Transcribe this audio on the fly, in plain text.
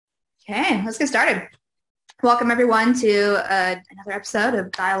Okay, let's get started. Welcome everyone to another episode of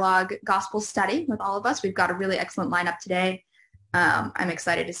Dialogue Gospel Study with all of us. We've got a really excellent lineup today. I'm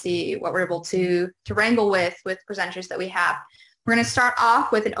excited to see what we're able to wrangle with presenters that we have. We're going to start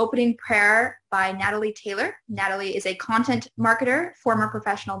off with an opening prayer by Natalie Taylor. Natalie is a content marketer, former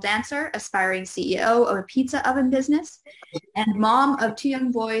professional dancer, aspiring CEO of a pizza oven business, and mom of two young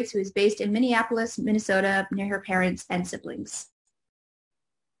boys who is based in Minneapolis, Minnesota, near her parents and siblings.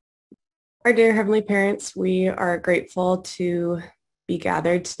 Our dear Heavenly Parents, we are grateful to be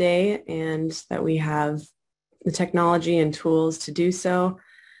gathered today and that we have the technology and tools to do so.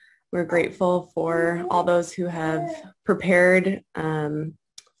 We're grateful for all those who have prepared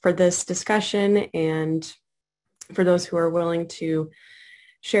for this discussion and for those who are willing to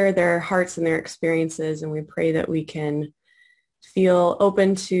share their hearts and their experiences. And we pray that we can feel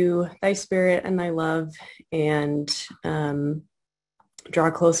open to Thy Spirit and Thy love and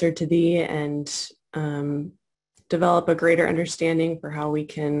draw closer to Thee and develop a greater understanding for how we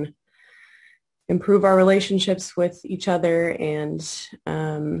can improve our relationships with each other and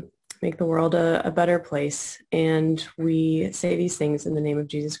make the world a better place. And we say these things in the name of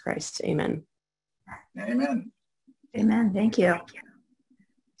Jesus Christ. Amen. Amen. Amen. Thank you.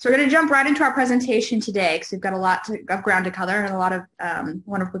 So we're going to jump right into our presentation today because we've got a lot of ground to cover and a lot of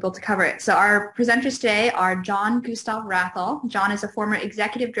wonderful people to cover it. So our presenters today are John Gustav Wrathall. John is a former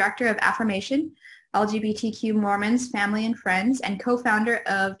executive director of Affirmation, LGBTQ Mormons, Family and Friends, and co-founder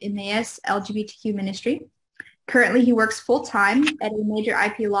of Emmaus LGBTQ Ministry. Currently, he works full-time at a major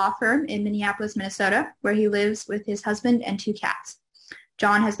IP law firm in Minneapolis, Minnesota, where he lives with his husband and two cats.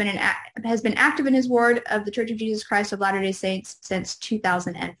 John has been active in his ward of the Church of Jesus Christ of Latter-day Saints since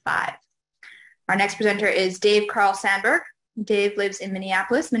 2005. Our next presenter is Dave Karl Sandberg. Dave lives in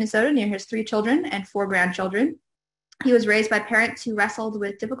Minneapolis, Minnesota, near his 3 children and 4 grandchildren. He was raised by parents who wrestled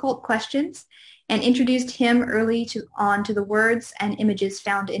with difficult questions and introduced him early on to the words and images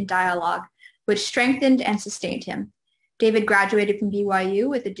found in dialogue, which strengthened and sustained him. David graduated from BYU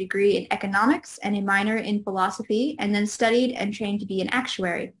with a degree in economics and a minor in philosophy, and then studied and trained to be an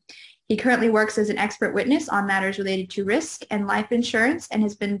actuary. He currently works as an expert witness on matters related to risk and life insurance and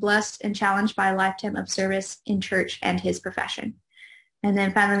has been blessed and challenged by a lifetime of service in church and his profession. And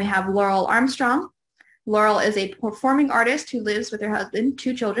then finally, we have Laurel Armstrong. Laurel is a performing artist who lives with her husband,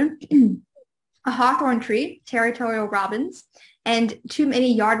 2 children, a hawthorne tree, territorial robins, and too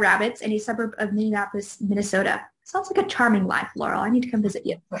many yard rabbits in a suburb of Minneapolis, Minnesota. Sounds like a charming life, Laurel. I need to come visit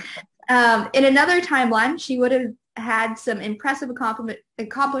you. In another timeline, she would have had some impressive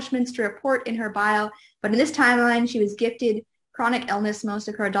accomplishments to report in her bio, but in this timeline, she was gifted chronic illness most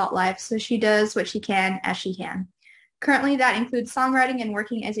of her adult life, so she does what she can as she can. Currently, that includes songwriting and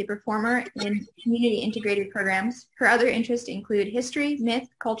working as a performer in community-integrated programs. Her other interests include history, myth,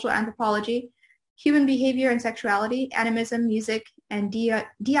 cultural anthropology, human behavior and sexuality, animism, music, and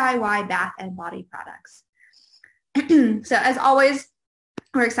DIY bath and body products. So as always,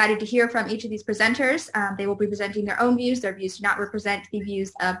 we're excited to hear from each of these presenters. They will be presenting their own views. Their views do not represent the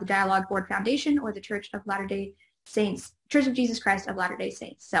views of the Dialogue Board Foundation or the Church of Latter-day Saints, Church of Jesus Christ of Latter-day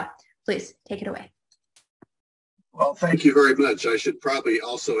Saints. So please take it away. Well, thank you very much. I should probably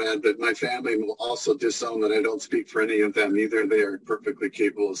also add that my family will also disown that I don't speak for any of them either. They are perfectly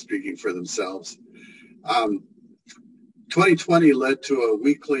capable of speaking for themselves. 2020 led to a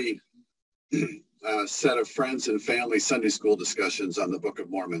weekly set of friends and family Sunday school discussions on the Book of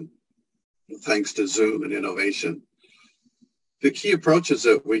Mormon, thanks to Zoom and innovation. The key approaches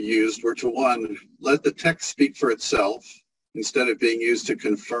that we used were to, 1, let the text speak for itself instead of being used to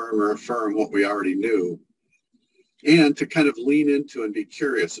confirm or affirm what we already knew, and to kind of lean into and be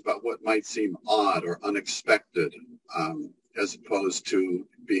curious about what might seem odd or unexpected as opposed to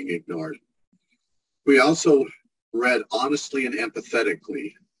being ignored. We also read honestly and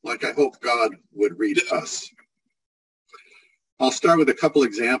empathetically, like I hope God would read us. I'll start with a couple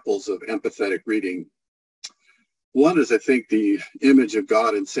examples of empathetic reading. One is, I think, the image of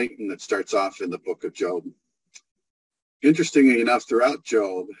God and Satan that starts off in the book of Job. Interestingly enough, throughout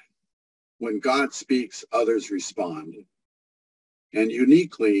Job, when God speaks, others respond. And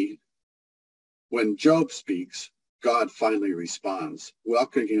uniquely, when Job speaks, God finally responds,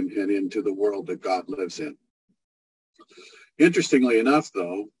 welcoming him into the world that God lives in. Interestingly enough,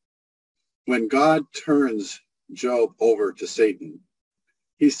 though, when God turns Job over to Satan,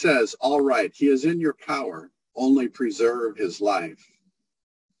 he says, all right, he is in your power, only preserve his life.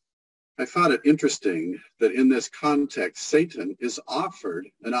 I found it interesting that in this context, Satan is offered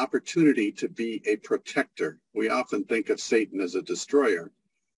an opportunity to be a protector. We often think of Satan as a destroyer,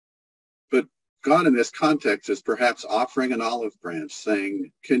 but God in this context is perhaps offering an olive branch,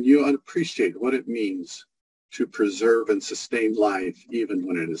 saying, can you appreciate what it means to preserve and sustain life even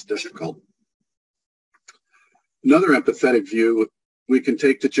when it is difficult? Another empathetic view we can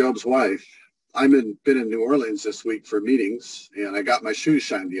take to Job's wife. I've been in New Orleans this week for meetings, and I got my shoes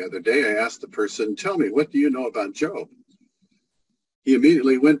shined the other day. I asked the person, tell me, what do you know about Job? He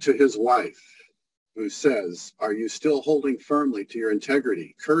immediately went to his wife, who says, are you still holding firmly to your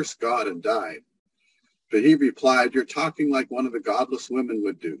integrity? Curse God and die. But he replied, you're talking like one of the godless women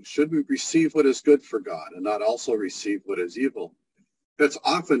would do. Should we receive what is good for God and not also receive what is evil? That's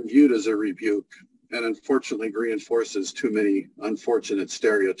often viewed as a rebuke and unfortunately reinforces too many unfortunate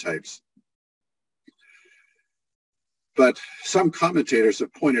stereotypes. But some commentators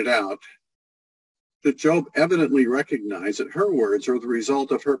have pointed out that Job evidently recognized that her words are the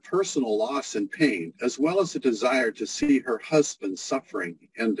result of her personal loss and pain, as well as a desire to see her husband's suffering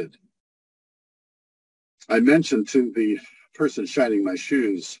ended. I mentioned to the person shining my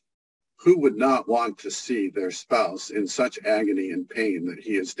shoes, who would not want to see their spouse in such agony and pain that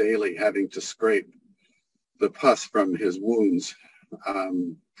he is daily having to scrape the pus from his wounds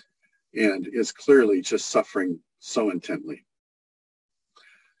and is clearly just suffering so intently.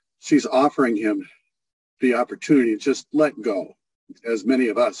 She's offering him the opportunity to just let go, as many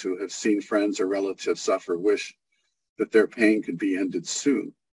of us who have seen friends or relatives suffer wish that their pain could be ended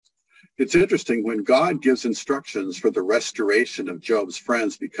soon. It's interesting, when God gives instructions for the restoration of Job's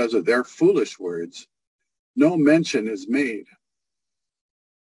friends because of their foolish words, no mention is made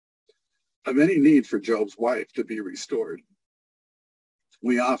of any need for Job's wife to be restored.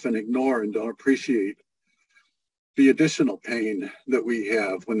 We often ignore and don't appreciate the additional pain that we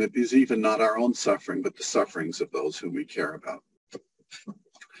have when it is even not our own suffering, but the sufferings of those whom we care about.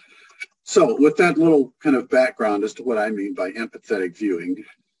 So with that little kind of background as to what I mean by empathetic viewing,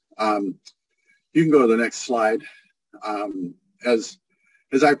 you can go to the next slide. As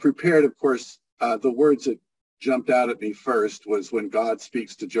I prepared, of course, the words that jumped out at me first was when God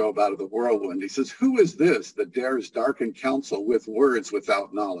speaks to Job out of the whirlwind. He says, who is this that dares darken counsel with words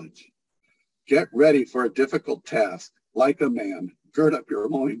without knowledge? Get ready for a difficult task. Like a man, gird up your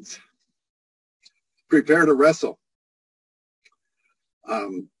loins. Prepare to wrestle.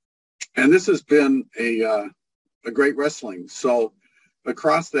 And this has been a great wrestling. So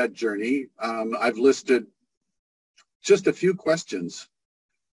across that journey, I've listed just a few questions,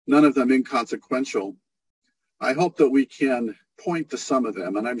 none of them inconsequential. I hope that we can point to some of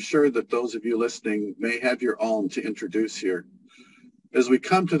them, and I'm sure that those of you listening may have your own to introduce here. As we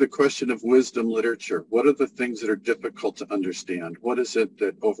come to the question of wisdom literature, what are the things that are difficult to understand? What is it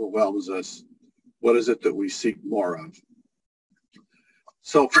that overwhelms us? What is it that we seek more of?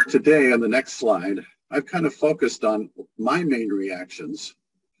 So for today, on the next slide, I've kind of focused on my main reactions.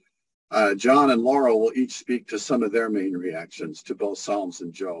 John and Laurel will each speak to some of their main reactions to both Psalms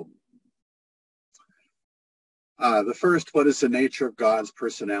and Job. The first, what is the nature of God's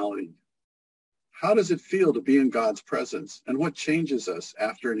personality? How does it feel to be in God's presence? And what changes us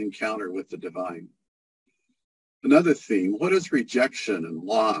after an encounter with the divine? Another theme, what is rejection and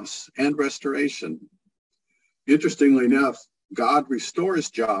loss and restoration? Interestingly enough, God restores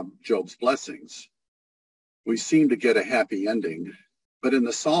Job's blessings. We seem to get a happy ending, but in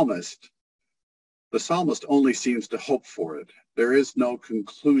the psalmist only seems to hope for it. There is no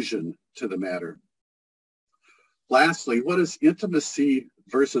conclusion to the matter. Lastly, what is intimacy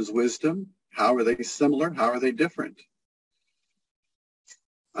versus wisdom? How are they similar? How are they different?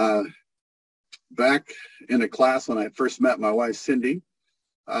 Back in a class when I first met my wife, Cindy,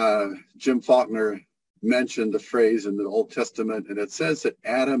 Jim Faulkner mentioned the phrase in the Old Testament, and it says that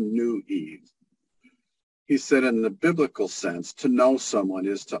Adam knew Eve. He said in the biblical sense, to know someone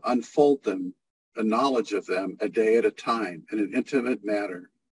is to unfold them, a knowledge of them a day at a time in an intimate manner.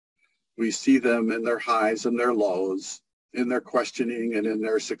 We see them in their highs and their lows, in their questioning and in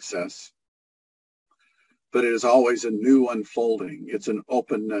their success. But it is always a new unfolding. It's an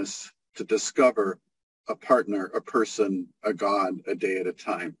openness to discover a partner, a person, a God, a day at a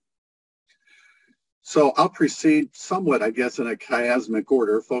time. So I'll proceed somewhat, I guess, in a chiasmic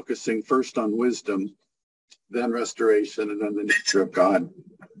order, focusing first on wisdom, then restoration, and then the nature of God.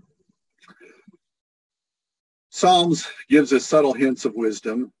 Psalms gives us subtle hints of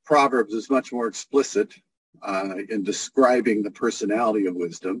wisdom. Proverbs is much more explicit in describing the personality of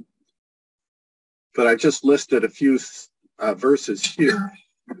wisdom. But I just listed a few verses here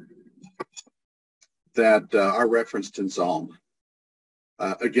that are referenced in Psalm.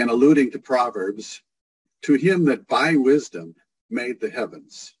 Again, alluding to Proverbs, to him that by wisdom made the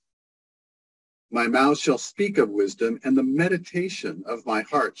heavens. My mouth shall speak of wisdom, and the meditation of my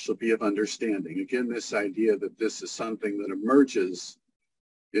heart shall be of understanding. Again, this idea that this is something that emerges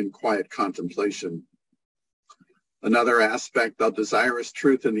in quiet contemplation. Another aspect, thou desirest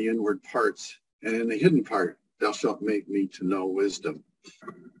truth in the inward parts, and in the hidden part thou shalt make me to know wisdom.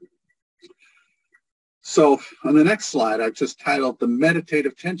 So on the next slide, I've just titled The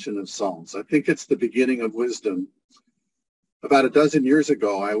Meditative Tension of Psalms. I think it's the beginning of wisdom. About a dozen years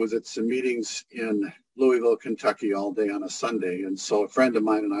ago, I was at some meetings in Louisville, Kentucky all day on a Sunday. And so a friend of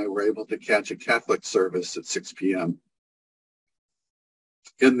mine and I were able to catch a Catholic service at 6 p.m.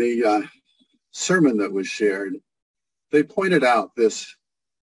 In the sermon that was shared, they pointed out this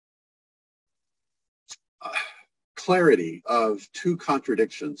clarity of two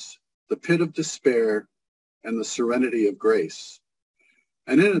contradictions, the pit of despair and the serenity of grace.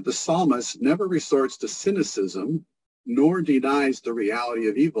 And in it, the psalmist never resorts to cynicism, nor denies the reality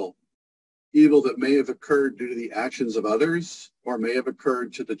of evil that may have occurred due to the actions of others or may have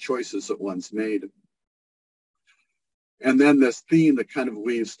occurred to the choices that one's made. And then this theme that kind of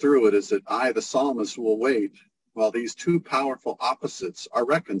weaves through it is that I, the psalmist, will wait while these two powerful opposites are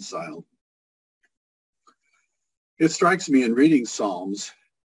reconciled. It strikes me in reading Psalms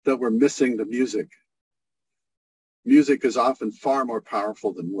that we're missing the music. Music is often far more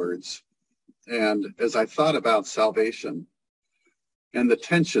powerful than words. And as I thought about salvation and the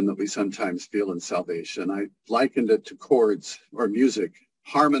tension that we sometimes feel in salvation, I likened it to chords or music.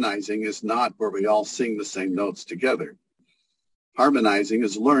 Harmonizing is not where we all sing the same notes together. Harmonizing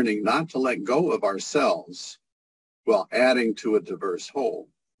is learning not to let go of ourselves while adding to a diverse whole.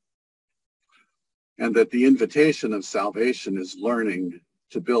 And that the invitation of salvation is learning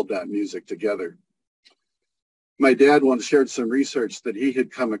to build that music together. My dad once shared some research that he had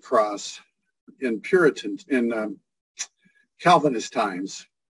come across in Calvinist times.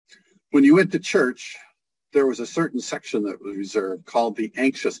 When you went to church, there was a certain section that was reserved called the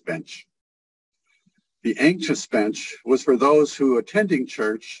anxious bench. The anxious bench was for those who attending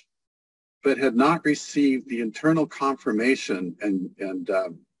church but had not received the internal confirmation and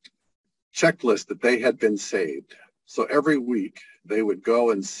checklist that they had been saved. So every week they would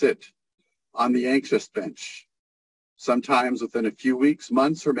go and sit on the anxious bench. Sometimes within a few weeks,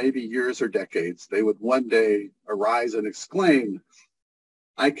 months, or maybe years or decades, they would one day arise and exclaim,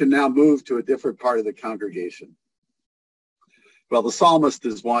 I can now move to a different part of the congregation. Well, the psalmist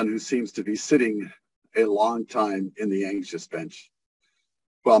is one who seems to be sitting a long time in the anxious bench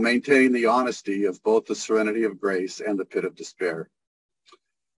while maintaining the honesty of both the serenity of grace and the pit of despair.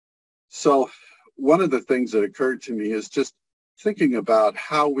 So one of the things that occurred to me is just thinking about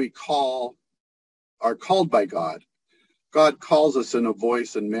how we are called by God. God calls us in a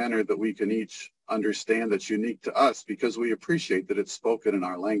voice and manner that we can each understand that's unique to us because we appreciate that it's spoken in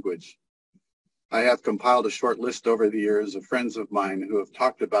our language. I have compiled a short list over the years of friends of mine who have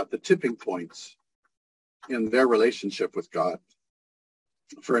talked about the tipping points in their relationship with God.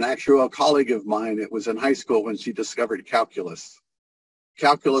 For an actual colleague of mine, it was in high school when she discovered calculus.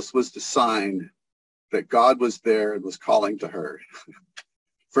 Calculus was the sign that God was there and was calling to her.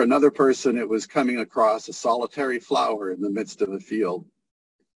 For another person, it was coming across a solitary flower in the midst of a field.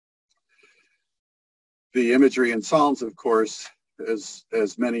 The imagery in Psalms, of course, as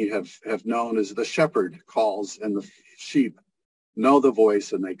many have known, is the shepherd calls and the sheep know the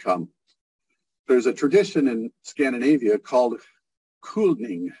voice and they come. There's a tradition in Scandinavia called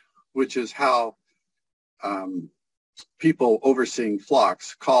kulning, which is how people overseeing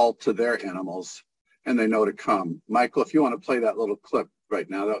flocks call to their animals and they know to come. Michael, if you want to play that little clip right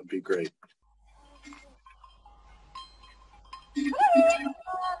now, that would be great.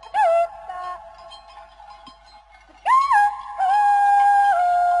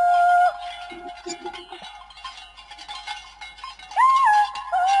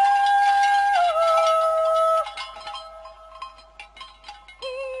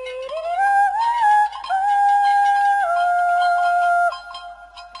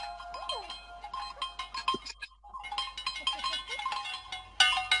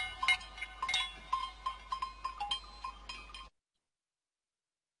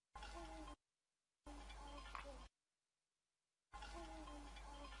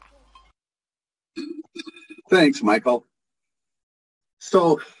 Thanks, Michael.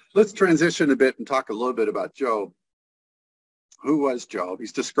 So let's transition a bit and talk a little bit about Job. Who was Job?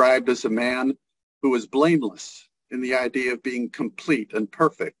 He's described as a man who was blameless in the idea of being complete and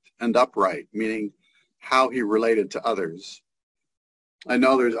perfect and upright, meaning how he related to others. I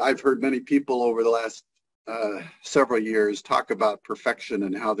know I've heard many people over the last several years talk about perfection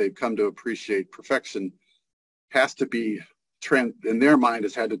and how they've come to appreciate perfection has to be in their mind,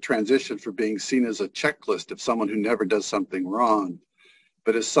 has had to transition from being seen as a checklist of someone who never does something wrong,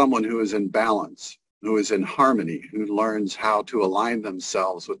 but as someone who is in balance, who is in harmony, who learns how to align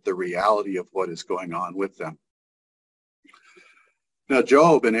themselves with the reality of what is going on with them. Now,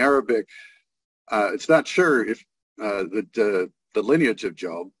 Job in Arabic, it's not sure if the lineage of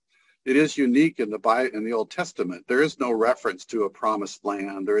Job. It is unique in the Old Testament. There is no reference to a promised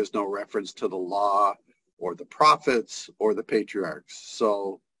land. There is no reference to the law or the prophets or the patriarchs.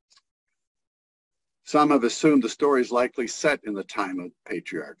 So some have assumed the story is likely set in the time of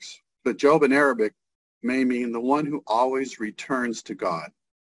patriarchs. But Job in Arabic may mean the one who always returns to God.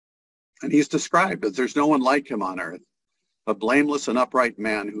 And he's described as there's no one like him on earth, a blameless and upright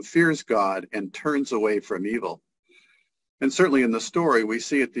man who fears God and turns away from evil. And certainly in the story, we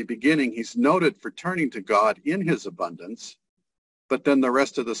see at the beginning, he's noted for turning to God in his abundance, but then the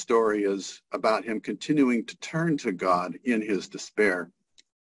rest of the story is about him continuing to turn to God in his despair.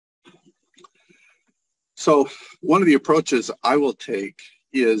 So one of the approaches I will take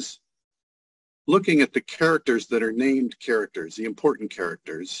is looking at the characters that are named characters, the important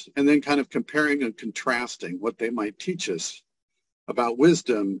characters, and then kind of comparing and contrasting what they might teach us about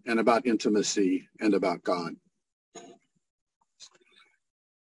wisdom and about intimacy and about God.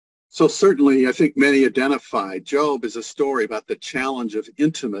 So certainly, I think many identify Job as a story about the challenge of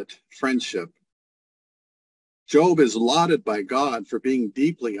intimate friendship. Job is lauded by God for being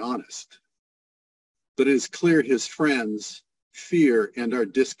deeply honest, but it is clear his friends fear and are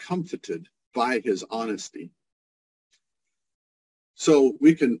discomfited by his honesty. So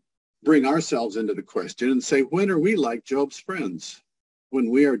we can bring ourselves into the question and say, when are we like Job's friends? When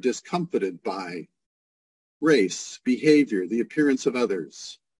we are discomfited by race, behavior, the appearance of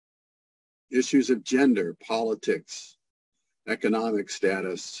others, issues of gender, politics, economic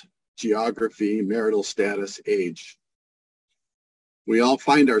status, geography, marital status, age. We all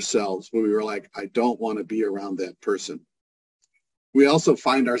find ourselves when we were like, I don't want to be around that person. We also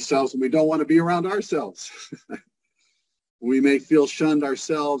find ourselves when we don't want to be around ourselves. We may feel shunned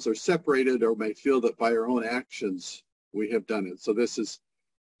ourselves or separated, or may feel that by our own actions we have done it. So this is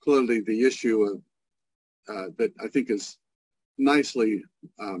clearly the issue of that I think is nicely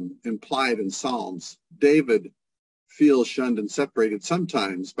implied in Psalms. David feels shunned and separated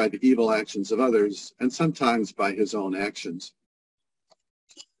sometimes by the evil actions of others and sometimes by his own actions.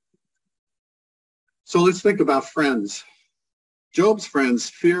 So let's think about friends. Job's friends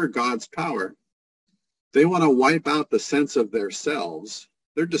fear God's power. They want to wipe out the sense of their selves.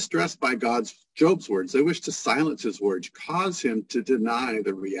 They're distressed by Job's words. They wish to silence his words, cause him to deny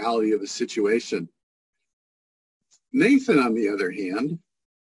the reality of his situation. Nathan, on the other hand,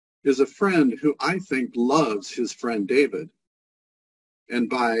 is a friend who I think loves his friend David, and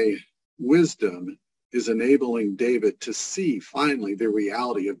by wisdom is enabling David to see finally the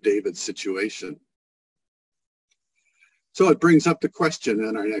reality of David's situation. So it brings up the question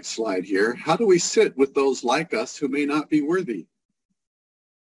in our next slide here: how do we sit with those like us who may not be worthy?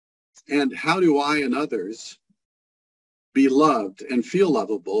 And how do I and others be loved and feel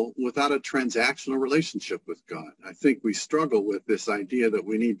lovable without a transactional relationship with God? I think we struggle with this idea that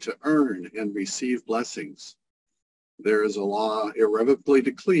we need to earn and receive blessings. There is a law irrevocably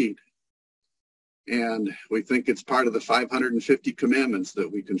decreed, and we think it's part of the 550 commandments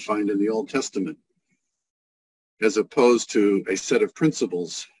that we can find in the Old Testament, as opposed to a set of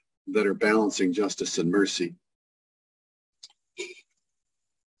principles that are balancing justice and mercy.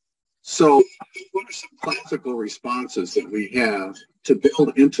 So what are some classical responses that we have to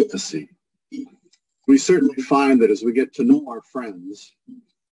build intimacy? We certainly find that as we get to know our friends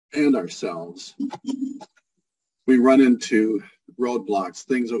and ourselves, we run into roadblocks,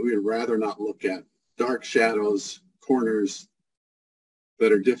 things that we would rather not look at, dark shadows, corners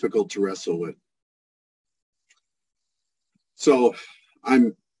that are difficult to wrestle with. So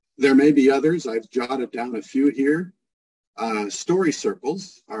there may be others. I've jotted down a few here. Story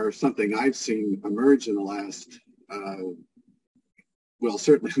circles are something I've seen emerge in the last,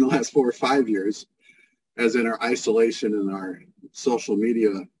 certainly in the last 4 or 5 years, as in our isolation and our social media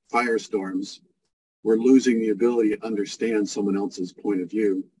firestorms, we're losing the ability to understand someone else's point of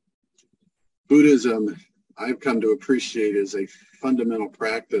view. Buddhism, I've come to appreciate, as a fundamental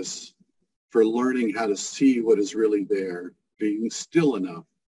practice for learning how to see what is really there, being still enough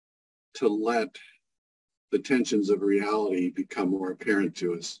to let the tensions of reality become more apparent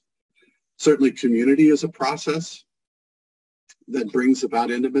to us. Certainly community is a process that brings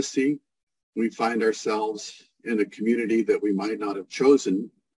about intimacy. We find ourselves in a community that we might not have chosen,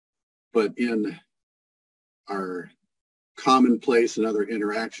 but in our commonplace and other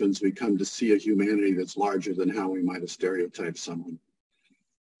interactions, we come to see a humanity that's larger than how we might have stereotyped someone.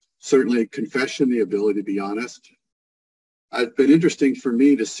 Certainly confession, the ability to be honest. It's been interesting for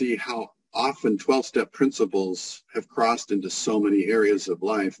me to see how often 12-step principles have crossed into so many areas of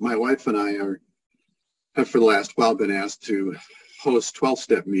life. My wife and I have for the last while been asked to host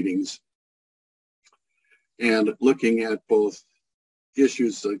 12-step meetings and looking at both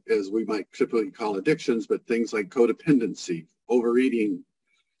issues as we might typically call addictions, but things like codependency, overeating,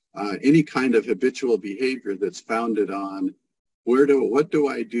 any kind of habitual behavior that's founded on what do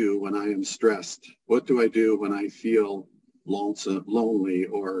I do when I am stressed? What do I do when I feel lonesome, lonely,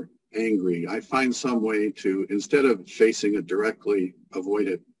 or angry? I find some way to, instead of facing it directly, avoid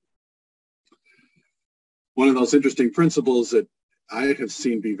it. One of those interesting principles that I have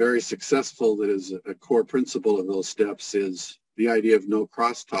seen be very successful, that is a core principle of those steps, is the idea of no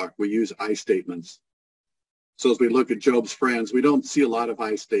crosstalk. We use I statements. So as we look at Job's friends, we don't see a lot of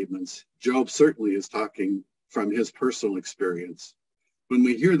I statements. Job certainly is talking from his personal experience. When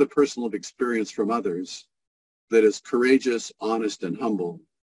we hear the personal experience from others that is courageous, honest, and humble,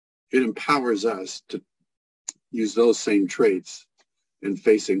 it empowers us to use those same traits in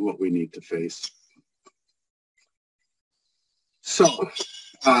facing what we need to face. So,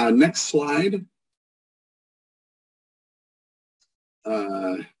 next slide.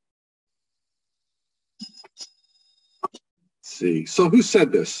 Let's see. So who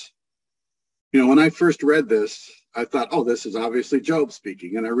said this? When I first read this, I thought, oh, this is obviously Job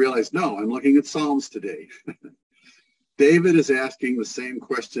speaking. And I realized, no, I'm looking at Psalms today. David is asking the same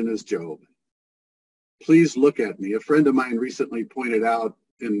question as Job. Please look at me. A friend of mine recently pointed out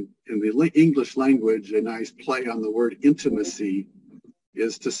in the English language, a nice play on the word intimacy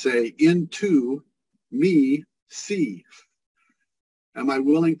is to say, into me, see. Am I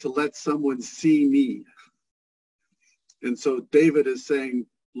willing to let someone see me? And so David is saying,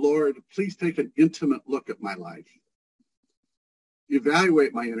 Lord, please take an intimate look at my life.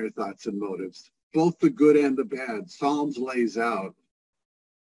 Evaluate my inner thoughts and motives, both the good and the bad. Psalms lays out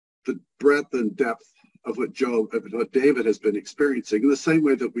the breadth and depth of what David has been experiencing in the same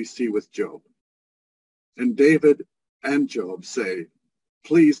way that we see with Job. And David and Job say,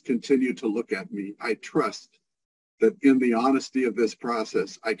 please continue to look at me. I trust that in the honesty of this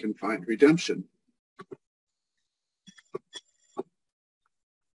process, I can find redemption.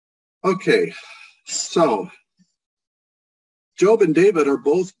 Okay, so Job and David are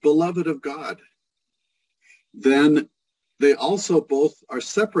both beloved of God. Then they also both are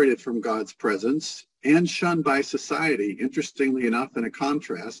separated from God's presence and shunned by society. Interestingly enough, in a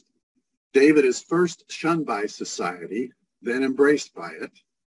contrast, David is first shunned by society, then embraced by it.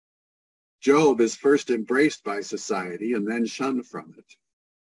 Job is first embraced by society and then shunned from it.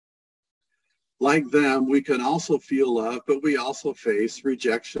 Like them, we can also feel love, but we also face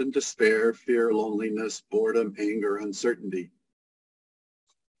rejection, despair, fear, loneliness, boredom, anger, uncertainty.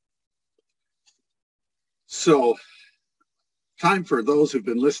 So, time for those who've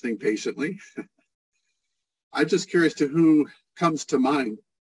been listening patiently. I'm just curious to who comes to mind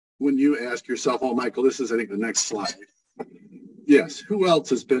when you ask yourself, oh, Michael, this is, I think, the next slide. Yes, who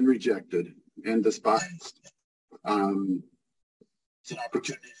else has been rejected and despised? It's an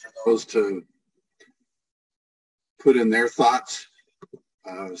opportunity for those to put in their thoughts,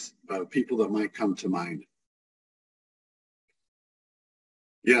 people that might come to mind.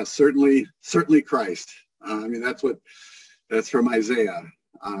 Yes, certainly Christ. That's from Isaiah.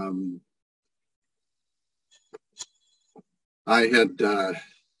 I kind of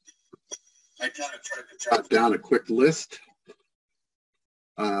tried to jot down a quick list.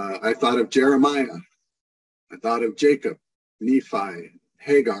 I thought of Jeremiah. I thought of Jacob, Nephi,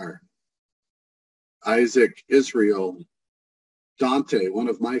 Hagar, Isaac, Israel, Dante, one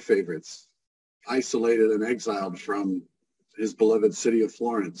of my favorites, isolated and exiled from his beloved city of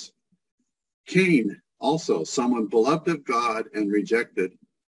Florence. Cain, also someone beloved of God and rejected.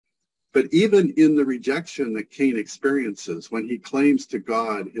 But even in the rejection that Cain experiences, when he claims to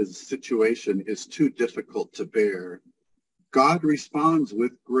God his situation is too difficult to bear, God responds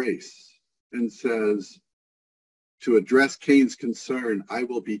with grace and says, to address Cain's concern, I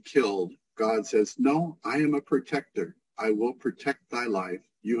will be killed. God says, no, I am a protector. I will protect thy life.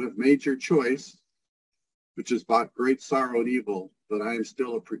 You have made your choice, which has brought great sorrow and evil, but I am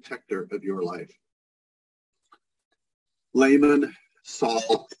still a protector of your life. Laman,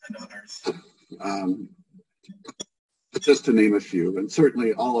 Saul, and others, just to name a few. And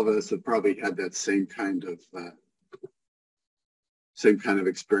certainly all of us have probably had that same kind of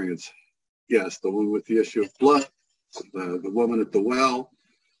experience. Yes, the one with the issue of blood, the woman at the well,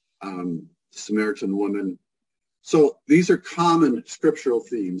 Samaritan woman. So these are common scriptural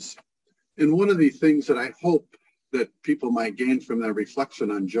themes. And one of the things that I hope that people might gain from their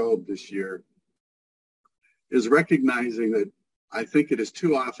reflection on Job this year is recognizing that I think it is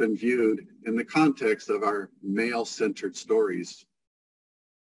too often viewed in the context of our male-centered stories.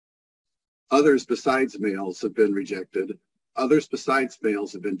 Others besides males have been rejected. Others besides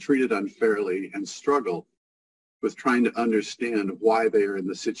males have been treated unfairly and struggle with trying to understand why they are in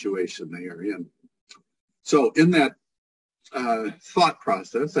the situation they are in. So in that thought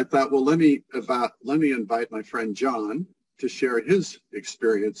process, I thought, well, let me invite my friend John to share his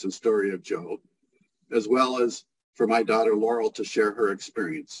experience and story of Job, as well as for my daughter Laurel to share her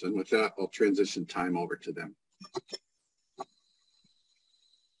experience. And with that, I'll transition time over to them.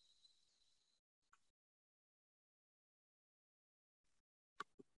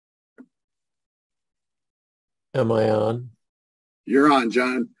 Am I on? You're on,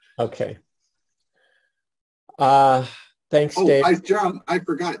 John. Okay. Thanks, Oh, Dave. John, I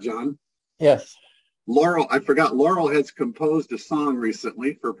forgot, John. Yes. Laurel, I forgot. Laurel has composed a song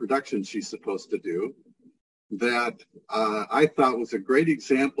recently for a production she's supposed to do that I thought was a great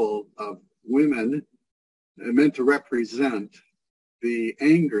example of women meant to represent the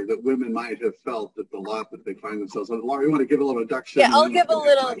anger that women might have felt at the lot that they find themselves in. Laura, you want to give a little introduction? Yeah, I'll give a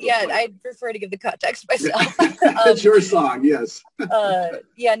little. Yeah, I'd prefer to give the context myself. It's your song, yes.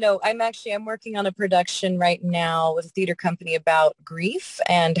 Yeah, no, I'm working on a production right now with a theater company about grief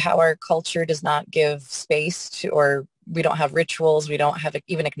and how our culture does not give space to, or we don't have rituals, we don't have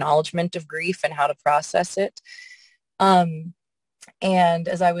even acknowledgement of grief and how to process it. And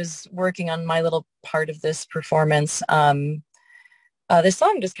as I was working on my little part of this performance, this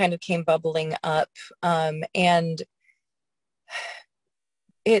song just kind of came bubbling up, and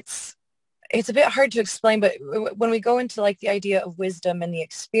it's a bit hard to explain, but when we go into like the idea of wisdom and the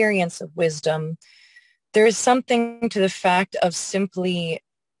experience of wisdom, there is something to the fact of simply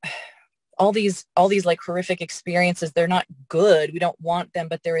all these like horrific experiences. They're not good. We don't want them,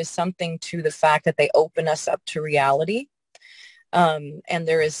 but there is something to the fact that they open us up to reality. And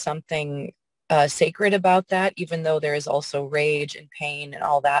there is something sacred about that, even though there is also rage and pain and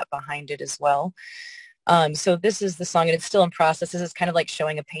all that behind it as well. So this is the song, and it's still in process. This is kind of like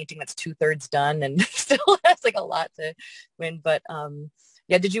showing a painting that's 2/3 done and still has like a lot to win. But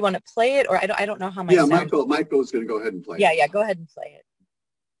yeah, did you want to play it, or I don't know how my sound... Michael's going to go ahead and play it. Yeah, go ahead and play it.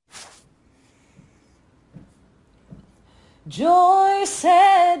 Joy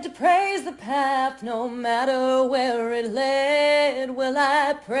said to praise the path, no matter where it led. Well,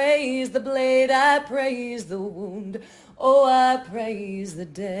 I praise the blade, I praise the wound, oh, I praise the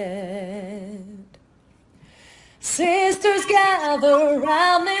dead. Sisters, gather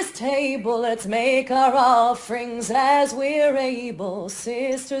round this table, let's make our offerings as we're able.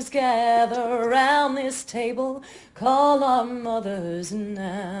 Sisters, gather round this table, call our mothers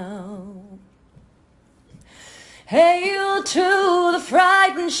now. Hail to the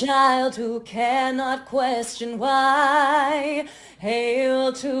frightened child who cannot question why.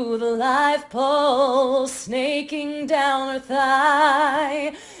 Hail to the life pulse snaking down her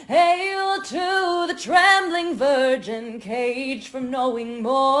thigh. Hail to the trembling virgin caged from knowing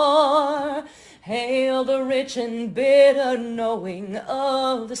more. Hail the rich and bitter knowing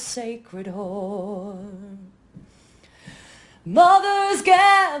of the sacred whore. Mothers,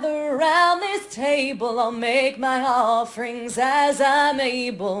 gather round this table, I'll make my offerings as I'm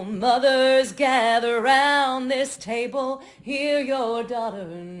able. Mothers, gather round this table, hear your daughter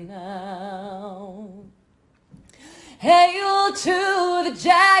now. Hail to the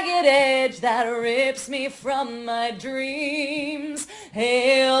jagged edge that rips me from my dreams.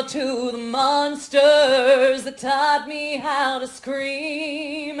 Hail to the monsters that taught me how to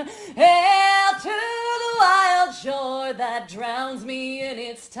scream. Hail to the wild shore that drowns me in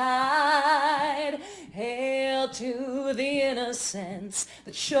its tide. Hail to the innocence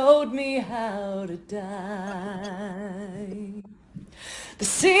that showed me how to die. The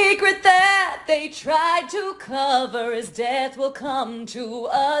secret that they tried to cover is death will come to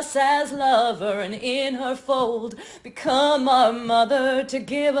us as lover, and in her fold become our mother to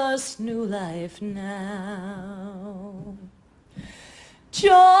give us new life now.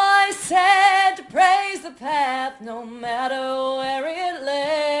 Joy said to praise the path no matter where it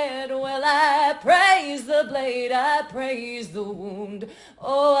led. Well, I praise the blade, I praise the wound,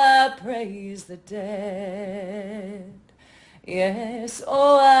 oh, I praise the dead. Yes,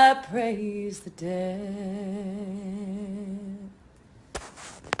 oh, I praise the dead.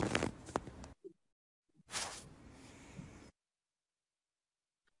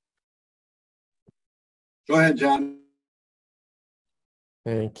 Go ahead, John.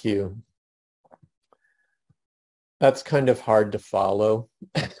 Thank you. That's kind of hard to follow,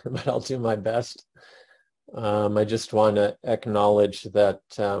 but I'll do my best. I just want to acknowledge that,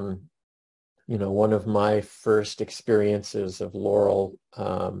 one of my first experiences of Laurel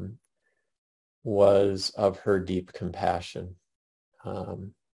was of her deep compassion.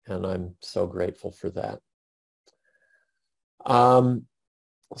 And I'm so grateful for that.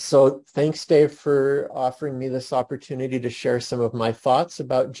 So thanks, Dave, for offering me this opportunity to share some of my thoughts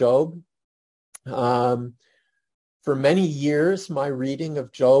about Job. For many years, my reading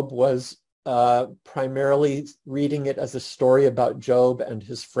of Job was primarily reading it as a story about Job and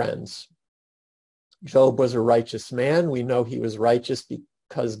his friends. Job was a righteous man. We know he was righteous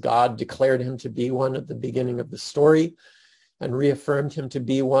because God declared him to be one at the beginning of the story and reaffirmed him to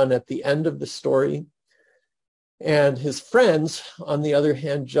be one at the end of the story. And his friends, on the other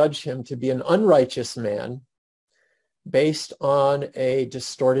hand, judge him to be an unrighteous man based on a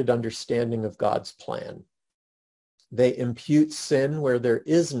distorted understanding of God's plan. They impute sin where there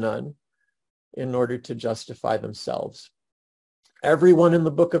is none in order to justify themselves. Everyone in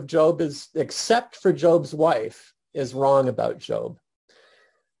the book of Job except for Job's wife, is wrong about Job.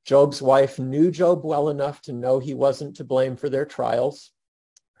 Job's wife knew Job well enough to know he wasn't to blame for their trials.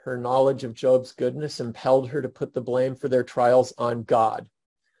 Her knowledge of Job's goodness impelled her to put the blame for their trials on God.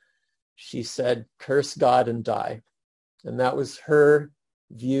 She said, "Curse God and die." And that was her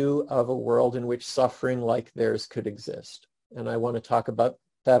view of a world in which suffering like theirs could exist. And I want to talk about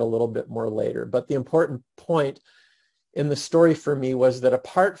that a little bit more later. But the important point in the story for me was that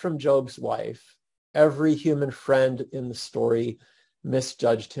apart from Job's wife, every human friend in the story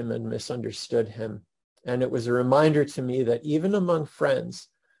misjudged him and misunderstood him. And it was a reminder to me that even among friends,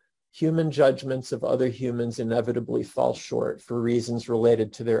 human judgments of other humans inevitably fall short for reasons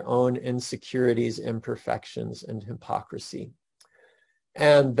related to their own insecurities, imperfections, and hypocrisy.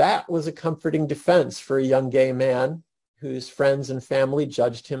 And that was a comforting defense for a young gay man whose friends and family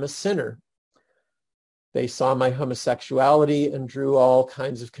judged him a sinner. They saw my homosexuality and drew all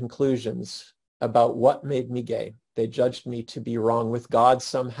kinds of conclusions about what made me gay. They judged me to be wrong with God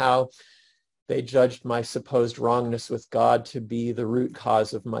somehow. They judged my supposed wrongness with God to be the root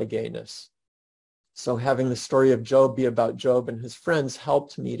cause of my gayness. So having the story of Job be about Job and his friends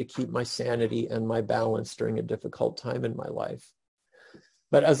helped me to keep my sanity and my balance during a difficult time in my life.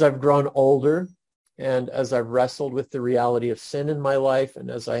 But as I've grown older, and as I've wrestled with the reality of sin in my life, and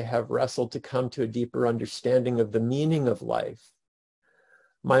as I have wrestled to come to a deeper understanding of the meaning of life,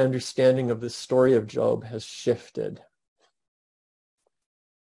 my understanding of the story of Job has shifted.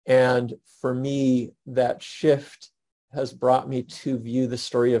 And for me, that shift has brought me to view the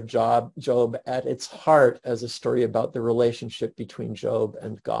story of Job at its heart as a story about the relationship between Job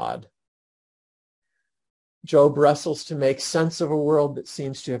and God. Job wrestles to make sense of a world that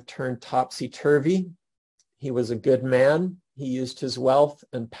seems to have turned topsy-turvy. He was a good man. He used his wealth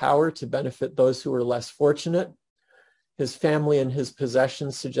and power to benefit those who were less fortunate. His family and his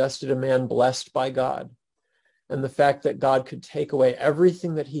possessions suggested a man blessed by God. And the fact that God could take away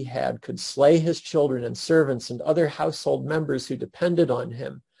everything that he had, could slay his children and servants and other household members who depended on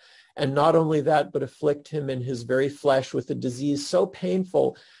him. And not only that, but afflict him in his very flesh with a disease so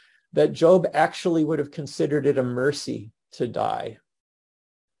painful that Job actually would have considered it a mercy to die.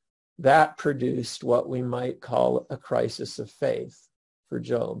 That produced what we might call a crisis of faith for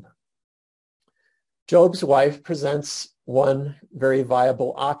Job. Job's wife presents one very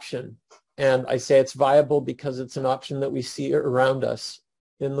viable option. And I say it's viable because it's an option that we see around us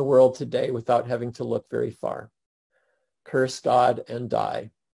in the world today without having to look very far. Curse God and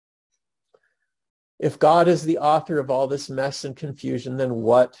die. If God is the author of all this mess and confusion, then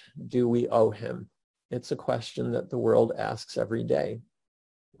what do we owe him? It's a question that the world asks every day.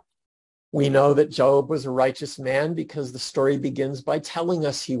 We know that Job was a righteous man because the story begins by telling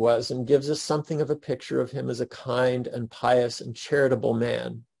us he was and gives us something of a picture of him as a kind and pious and charitable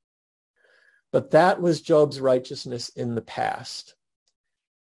man. But that was Job's righteousness in the past.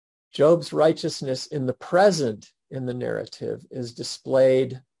 Job's righteousness in the present in the narrative is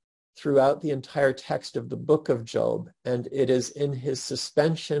displayed throughout the entire text of the book of Job, and it is in his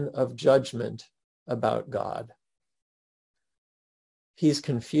suspension of judgment about God. He's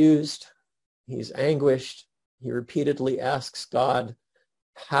confused, he's anguished, he repeatedly asks God,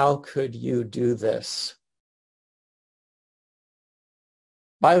 "How could you do this?"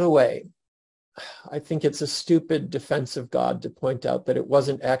 By the way, I think it's a stupid defense of God to point out that it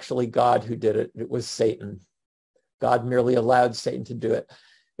wasn't actually God who did it, it was Satan. God merely allowed Satan to do it.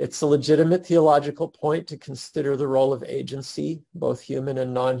 It's a legitimate theological point to consider the role of agency, both human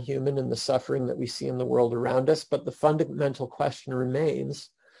and non-human, in the suffering that we see in the world around us. But the fundamental question remains,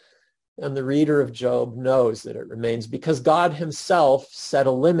 And the reader of Job knows that it remains because God himself set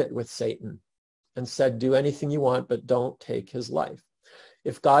a limit with Satan and said, do anything you want, but don't take his life.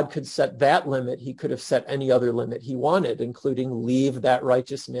 If God could set that limit, he could have set any other limit he wanted, including leave that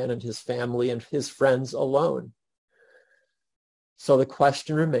righteous man and his family and his friends alone. So the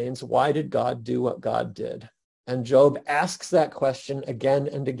question remains, why did God do what God did? And Job asks that question again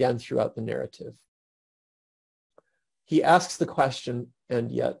and again throughout the narrative. He asks the question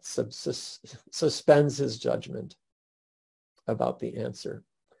and yet suspends his judgment about the answer.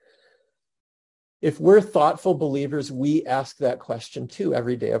 If we're thoughtful believers, we ask that question too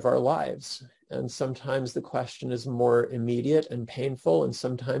every day of our lives. And sometimes the question is more immediate and painful, and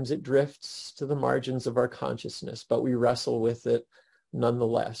sometimes it drifts to the margins of our consciousness, but we wrestle with it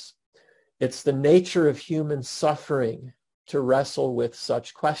nonetheless. It's the nature of human suffering to wrestle with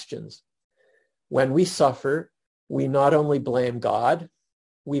such questions. When we suffer, we not only blame God,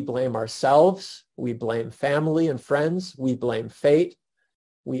 we blame ourselves, we blame family and friends, we blame fate.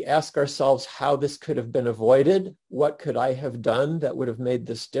 We ask ourselves how this could have been avoided. What could I have done that would have made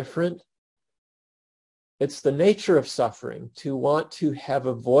this different? It's the nature of suffering to want to have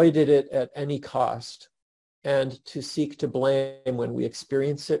avoided it at any cost and to seek to blame when we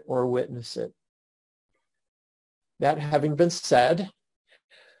experience it or witness it. That having been said,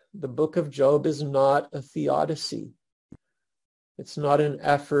 the book of Job is not a theodicy. It's not an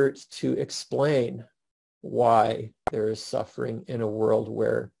effort to explain why there is suffering in a world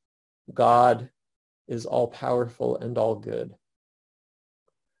where God is all-powerful and all good.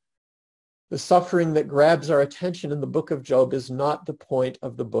 The suffering that grabs our attention in the book of Job is not the point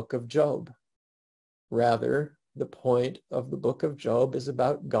of the book of Job. Rather, the point of the book of Job is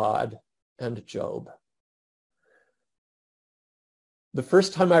about God and Job. The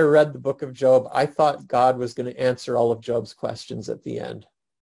first time I read the book of Job, I thought God was going to answer all of Job's questions at the end.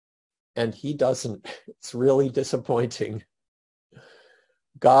 And he doesn't. It's really disappointing.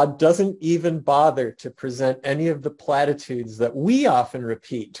 God doesn't even bother to present any of the platitudes that we often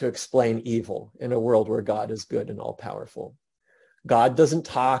repeat to explain evil in a world where God is good and all-powerful. God doesn't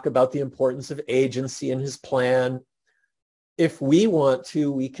talk about the importance of agency in his plan. If we want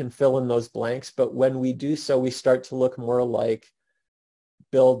to, we can fill in those blanks, but when we do so, we start to look more like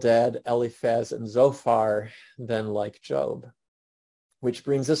Bildad, Eliphaz, and Zophar than like Job. Which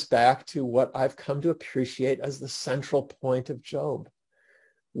brings us back to what I've come to appreciate as the central point of Job.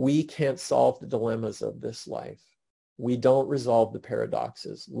 We can't solve the dilemmas of this life. We don't resolve the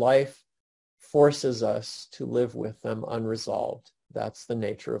paradoxes. Life forces us to live with them unresolved. That's the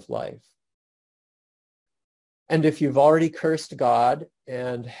nature of life. And if you've already cursed God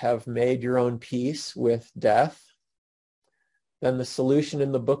and have made your own peace with death, then the solution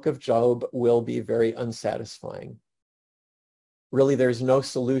in the book of Job will be very unsatisfying. Really, there's no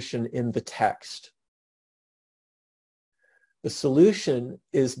solution in the text. The solution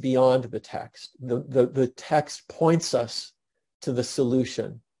is beyond the text. The text points us to the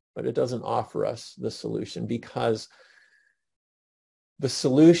solution, but it doesn't offer us the solution because the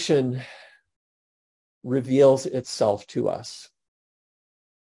solution reveals itself to us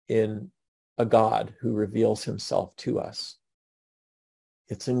in a God who reveals himself to us.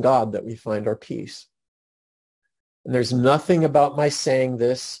 It's in God that we find our peace. And there's nothing about my saying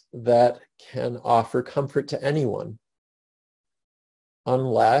this that can offer comfort to anyone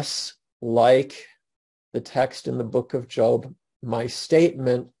unless, like the text in the book of Job, my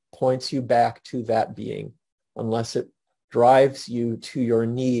statement points you back to that being, unless it drives you to your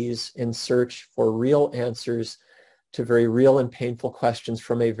knees in search for real answers to very real and painful questions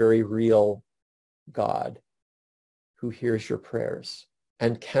from a very real God who hears your prayers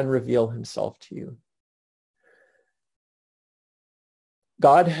and can reveal himself to you.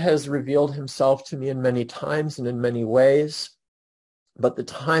 God has revealed himself to me in many times and in many ways, but the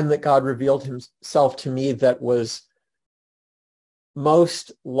time that God revealed himself to me that was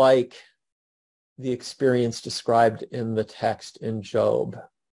most like the experience described in the text in Job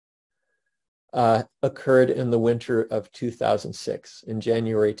occurred in the winter of 2006, in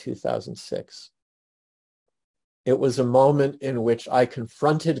January 2006. It was a moment in which I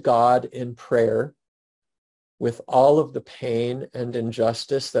confronted God in prayer with all of the pain and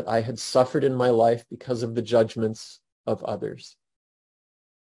injustice that I had suffered in my life because of the judgments of others,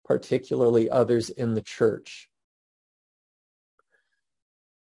 particularly others in the church.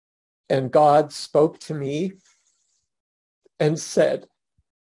 And God spoke to me and said,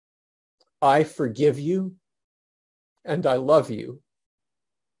 I forgive you and I love you.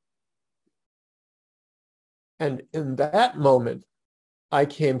 And in that moment, I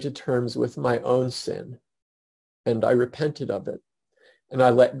came to terms with my own sin and I repented of it. And I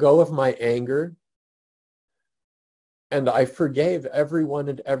let go of my anger. And I forgave everyone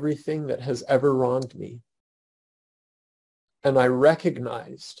and everything that has ever wronged me. And I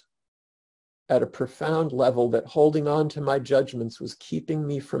recognized at a profound level that holding on to my judgments was keeping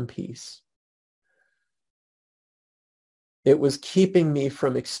me from peace. It was keeping me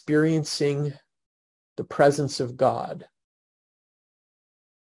from experiencing the presence of God.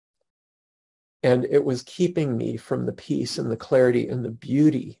 And it was keeping me from the peace and the clarity and the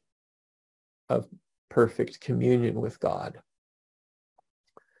beauty of perfect communion with God.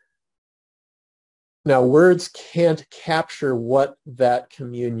 Now, words can't capture what that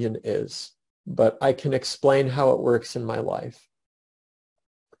communion is, but I can explain how it works in my life.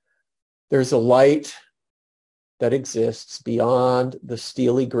 There's a light that exists beyond the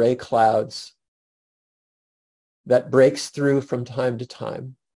steely gray clouds that breaks through from time to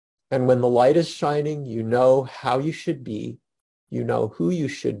time. And when the light is shining, you know how you should be, you know who you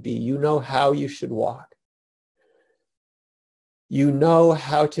should be, you know how you should walk. You know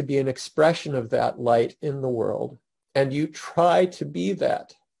how to be an expression of that light in the world, and you try to be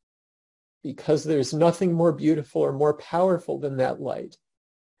that because there's nothing more beautiful or more powerful than that light.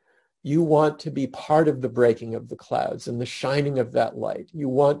 You want to be part of the breaking of the clouds and the shining of that light. You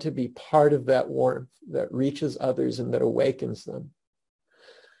want to be part of that warmth that reaches others and that awakens them.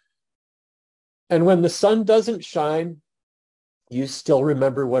 And when the sun doesn't shine, you still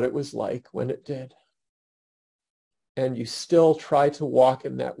remember what it was like when it did. And you still try to walk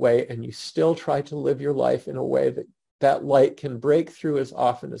in that way, and you still try to live your life in a way that that light can break through as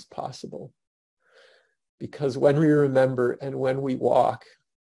often as possible. Because when we remember and when we walk,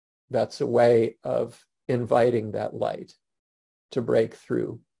 that's a way of inviting that light to break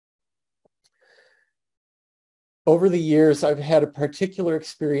through. Over the years, I've had a particular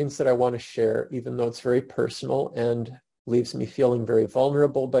experience that I want to share, even though it's very personal and leaves me feeling very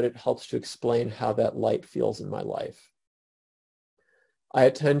vulnerable, but it helps to explain how that light feels in my life. I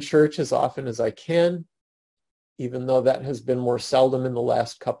attend church as often as I can, even though that has been more seldom in the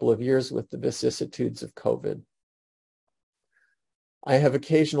last couple of years with the vicissitudes of COVID. I have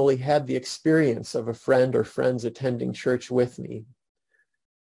occasionally had the experience of a friend or friends attending church with me.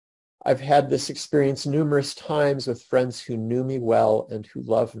 I've had this experience numerous times with friends who knew me well and who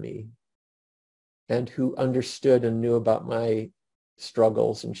love me and who understood and knew about my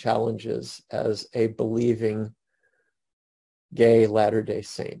struggles and challenges as a believing gay Latter-day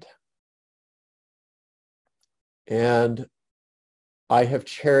Saint. And I have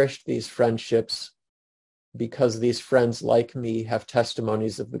cherished these friendships because these friends like me have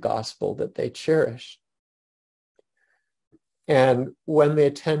testimonies of the gospel that they cherish. And when they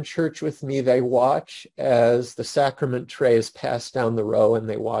attend church with me, they watch as the sacrament tray is passed down the row, and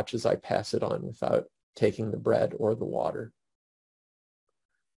they watch as I pass it on without taking the bread or the water.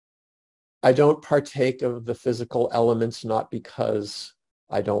 I don't partake of the physical elements, not because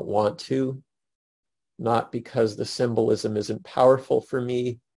I don't want to, not because the symbolism isn't powerful for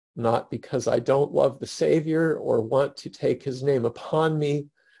me, not because I don't love the Savior or want to take his name upon me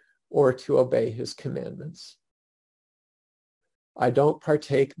or to obey his commandments. I don't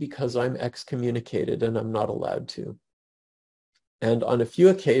partake because I'm excommunicated and I'm not allowed to. And on a few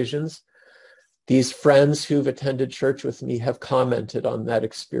occasions, these friends who've attended church with me have commented on that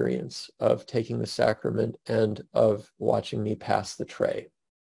experience of taking the sacrament and of watching me pass the tray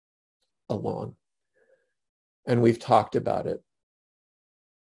along. And we've talked about it.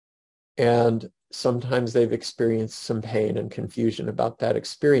 And sometimes they've experienced some pain and confusion about that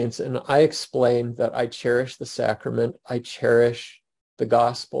experience. And I explain that I cherish the sacrament, I cherish the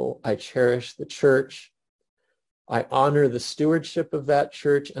gospel, I cherish the church, I honor the stewardship of that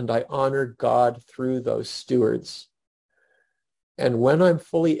church, and I honor God through those stewards. And when I'm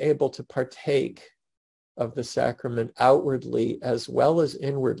fully able to partake of the sacrament outwardly as well as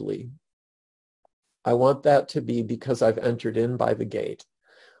inwardly, I want that to be because I've entered in by the gate.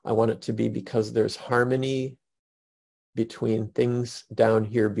 I want it to be because there's harmony between things down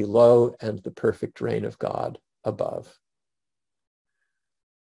here below and the perfect reign of God above.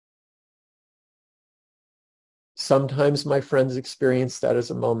 Sometimes my friends experience that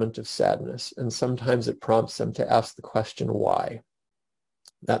as a moment of sadness, and sometimes it prompts them to ask the question, why?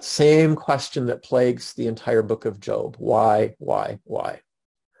 That same question that plagues the entire book of Job. Why?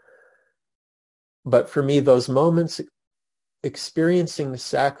 But for me, those moments experiencing the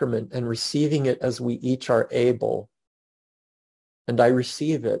sacrament and receiving it as we each are able, and I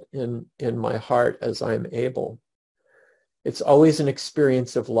receive it in my heart as I'm able, it's always an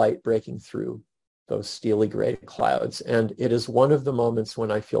experience of light breaking through those steely gray clouds. And it is one of the moments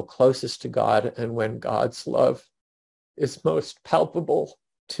when I feel closest to God and when God's love is most palpable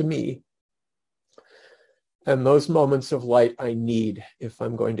to me. And those moments of light I need if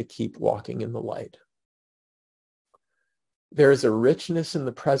I'm going to keep walking in the light. There is a richness in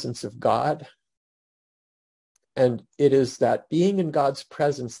the presence of God. And it is that being in God's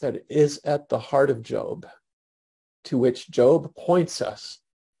presence that is at the heart of Job, to which Job points us,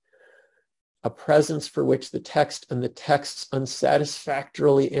 a presence for which the text and the text's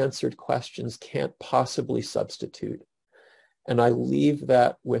unsatisfactorily answered questions can't possibly substitute. And I leave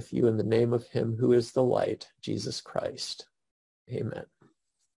that with you in the name of him who is the light, Jesus Christ. Amen.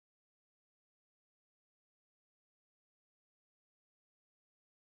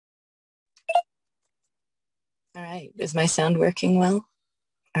 All right. Is my sound working well?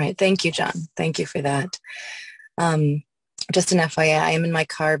 All right. Thank you, John. Thank you for that. Just an FYI, I am in my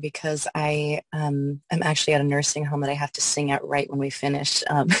car because I am actually at a nursing home that I have to sing at right when we finish.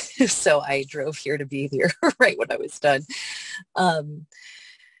 So I drove here to be here right when I was done.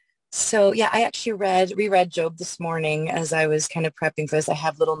 So yeah, I actually reread Job this morning as I was kind of prepping for this. I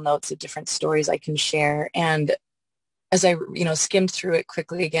have little notes of different stories I can share. And as I, skimmed through it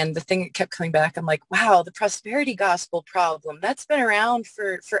quickly again, the thing that kept coming back, I'm like, wow, the prosperity gospel problem, that's been around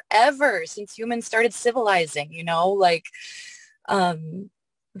for forever since humans started civilizing,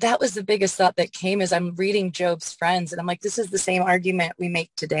 that was the biggest thought that came as I'm reading Job's friends. And I'm like, this is the same argument we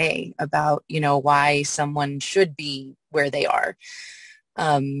make today about, why someone should be where they are.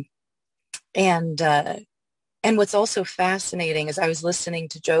 And what's also fascinating is I was listening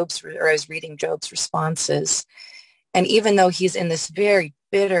to I was reading Job's responses. And even though he's in this very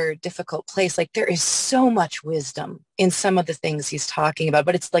bitter, difficult place, like there is so much wisdom in some of the things he's talking about,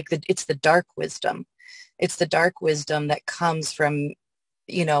 but it's like it's the dark wisdom. It's the dark wisdom that comes from,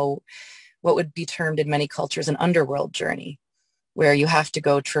 what would be termed in many cultures an underworld journey, where you have to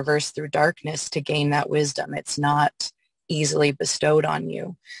go traverse through darkness to gain that wisdom. It's not easily bestowed on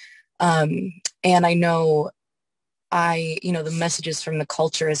you. And I know the messages from the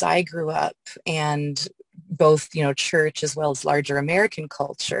culture as I grew up, and both, church as well as larger American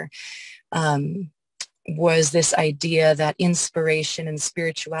culture, was this idea that inspiration and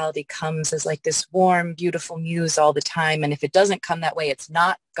spirituality comes as like this warm, beautiful muse all the time. And if it doesn't come that way, it's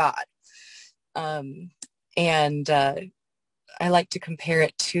not God. I like to compare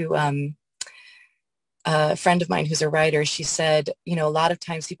it to a friend of mine who's a writer. She said, a lot of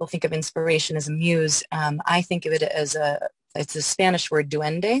times people think of inspiration as a muse. I think of it as it's a Spanish word,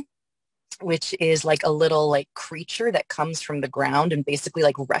 duende, which is like a little like creature that comes from the ground and basically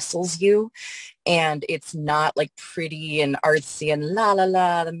like wrestles you. And it's not like pretty and artsy and la la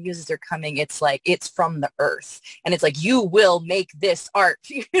la, the muses are coming. It's like, it's from the earth. And it's like, you will make this art,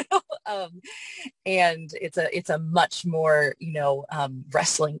 and it's a much more,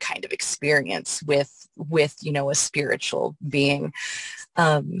 wrestling kind of experience with, a spiritual being.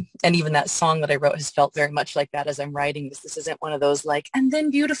 And even that song that I wrote has felt very much like that as I'm writing this. This isn't one of those like, and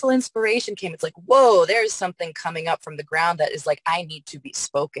then beautiful inspiration came. It's like, whoa, there's something coming up from the ground that is like, I need to be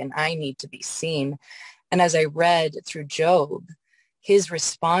spoken. I need to be seen. And as I read through Job, his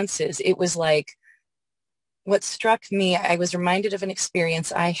responses, it was like, what struck me, I was reminded of an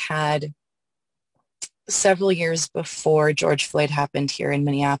experience I had several years before George Floyd happened here in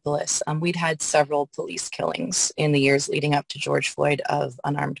Minneapolis. We'd had several police killings in the years leading up to George Floyd of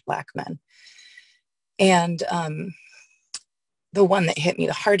unarmed Black men. And the one that hit me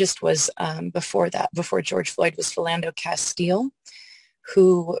the hardest was before George Floyd, was Philando Castile,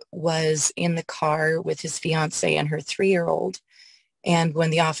 who was in the car with his fiance and her 3-year-old. And when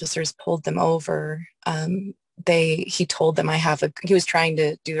the officers pulled them over, he told them, he was trying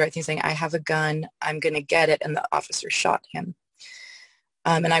to do the right thing, saying, I have a gun, I'm going to get it. And the officer shot him.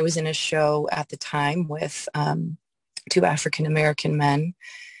 And I was in a show at the time with 2 African-American men.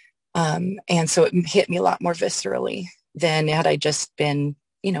 And so it hit me a lot more viscerally than had I just been,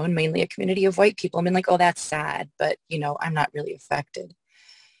 in mainly a community of white people. I mean, like, oh, that's sad, but, I'm not really affected.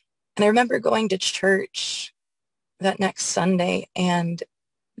 And I remember going to church that next Sunday, and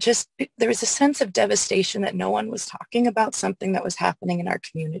just there was a sense of devastation that no one was talking about something that was happening in our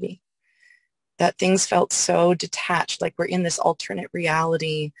community, that things felt so detached, like we're in this alternate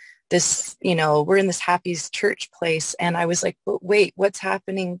reality, this, we're in this happy church place. And I was like, but wait, what's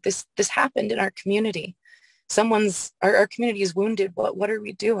happening? This happened in our community. Our community is wounded. What are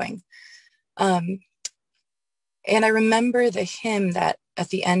we doing? And I remember the hymn that at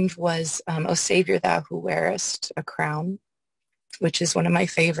the end was, O Savior, thou who wearest a crown, which is one of my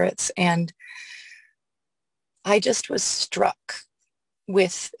favorites. And I just was struck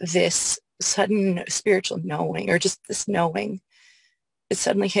with this sudden spiritual knowing, or just this knowing. It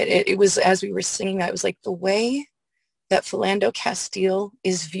suddenly hit. It was, as we were singing that, it was like the way that Philando Castile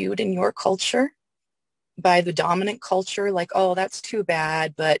is viewed in your culture by the dominant culture like, oh, that's too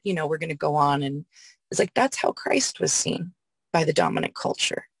bad, but, you know, we're going to go on. And it's like, that's how Christ was seen by the dominant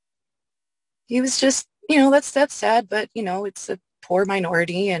culture. He was just, you know, that's sad, but, you know, it's a poor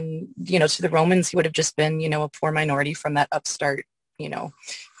minority. And, you know, to the Romans, he would have just been, you know, a poor minority from that upstart, you know,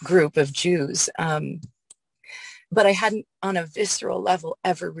 group of Jews. But I hadn't on a visceral level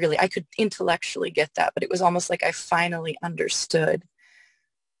ever really, I could intellectually get that, but it was almost like I finally understood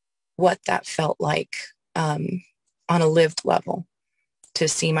what that felt like on a lived level, to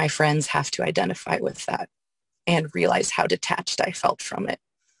see my friends have to identify with that and realize how detached I felt from it.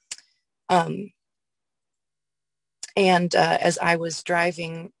 As I was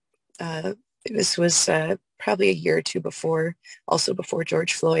driving, this was probably a year or two before, also before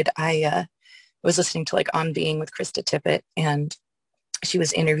George Floyd, I was listening to like On Being with Krista Tippett, and she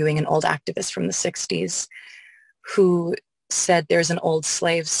was interviewing an old activist from the 60s who said there's an old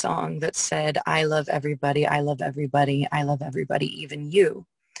slave song that said, I love everybody, I love everybody, I love everybody, even you,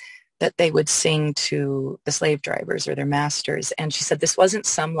 that they would sing to the slave drivers or their masters. And she said this wasn't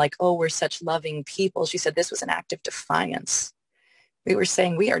some like, oh, we're such loving people. She said this was an act of defiance. We were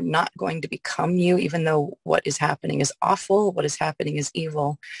saying we are not going to become you, even though what is happening is awful, what is happening is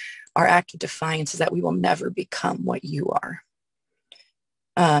evil. Our act of defiance is that we will never become what you are,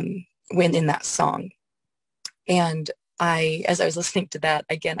 when in that song. And as I was listening to that,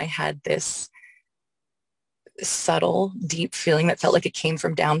 again, I had this subtle, deep feeling that felt like it came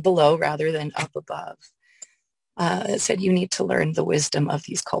from down below rather than up above. It said, you need to learn the wisdom of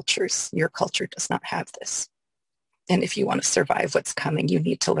these cultures. Your culture does not have this. And if you want to survive what's coming, you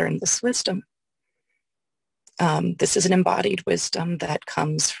need to learn this wisdom. This is an embodied wisdom that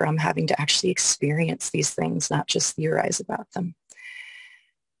comes from having to actually experience these things, not just theorize about them.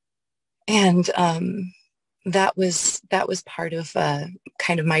 And that was part of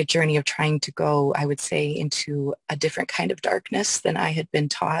kind of my journey of trying to go, I would say, into a different kind of darkness than I had been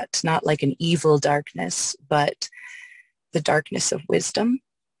taught, not like an evil darkness, but the darkness of wisdom.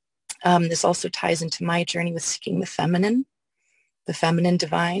 This also ties into my journey with seeking the feminine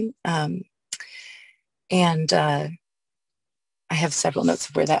divine. And I have several notes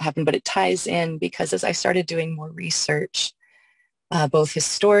of where that happened, but it ties in because as I started doing more research, both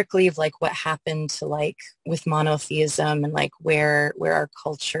historically of like what happened to like with monotheism and like where our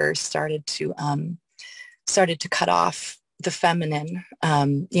culture started to cut off the feminine,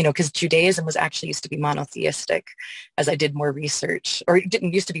 you know, because Judaism was actually used to be monotheistic as I did more research, or it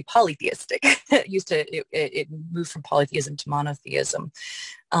didn't used to be polytheistic. It moved from polytheism to monotheism.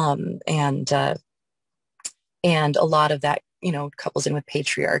 And a lot of that, you know, couples in with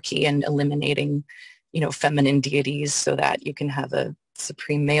patriarchy and eliminating, you know, feminine deities so that you can have a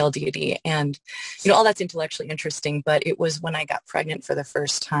supreme male deity. And, you know, all that's intellectually interesting. But it was when I got pregnant for the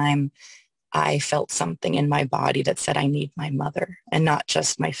first time, I felt something in my body that said, I need my mother, and not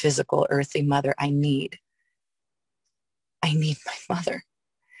just my physical earthly mother. I need my mother.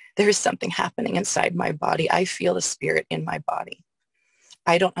 There is something happening inside my body. I feel the spirit in my body.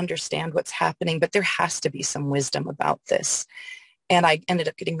 I don't understand what's happening, but there has to be some wisdom about this. And I ended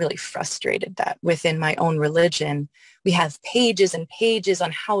up getting really frustrated that within my own religion, we have pages and pages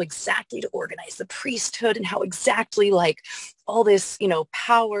on how exactly to organize the priesthood and how exactly like all this, you know,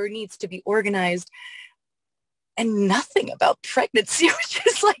 power needs to be organized. And nothing about pregnancy, which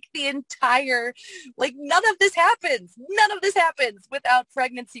is like the entire, like none of this happens. None of this happens without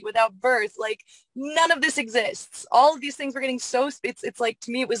pregnancy, without birth. Like none of this exists. All of these things were getting so, it's like,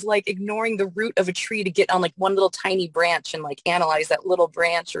 to me, it was like ignoring the root of a tree to get on like one little tiny branch and like analyze that little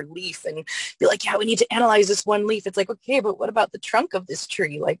branch or leaf and be like, yeah, we need to analyze this one leaf. It's like, okay, but what about the trunk of this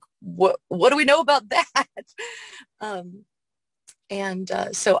tree? Like, what do we know about that?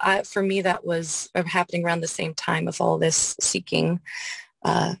 So for me, that was happening around the same time of all this seeking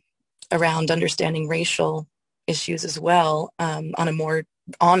around understanding racial issues as well, on a more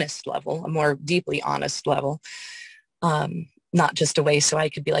honest level, a more deeply honest level, not just a way so I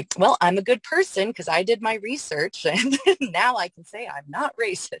could be like, well, I'm a good person because I did my research and now I can say I'm not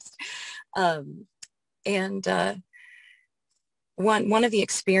racist. One of the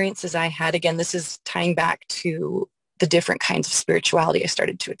experiences I had, again, this is tying back to the different kinds of spirituality I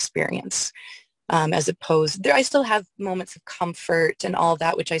started to experience, as opposed there, I still have moments of comfort and all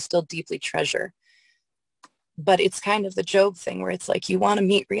that, which I still deeply treasure. But it's kind of the Job thing where it's like, you want to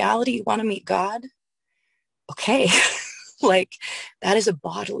meet reality, you want to meet God. Okay. Like that is a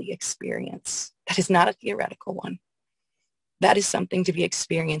bodily experience. That is not a theoretical one. That is something to be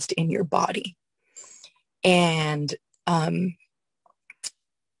experienced in your body. And one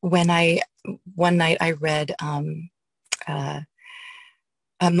night I read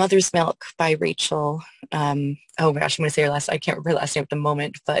Mother's Milk by Rachel. Oh my gosh, I'm going to say her last. I can't remember her last name at the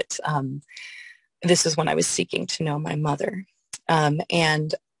moment, but this is when I was seeking to know my mother.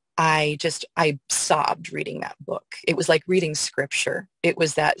 And I sobbed reading that book. It was like reading scripture. It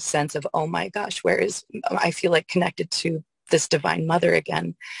was that sense of, oh my gosh, I feel like connected to this divine mother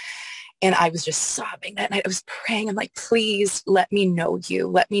again. And I was just sobbing that night. I was praying. I'm like, please let me know you.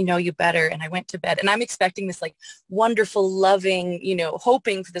 Let me know you better. And I went to bed and I'm expecting this like wonderful, loving,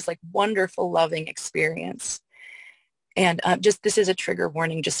 hoping for this like wonderful, loving experience. And this is a trigger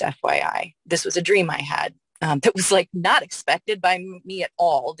warning, just FYI. This was a dream I had that was like not expected by me at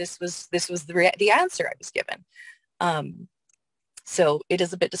all. This was the answer I was given. So it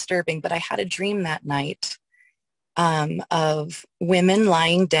is a bit disturbing, but I had a dream that night of women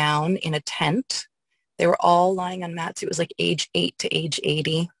lying down in a tent. They were all lying on mats. It was like age 8 to age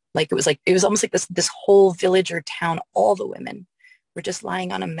 80. It was almost like this whole village or town, all the women were just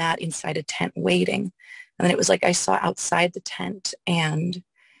lying on a mat inside a tent waiting. And then it was like I saw outside the tent and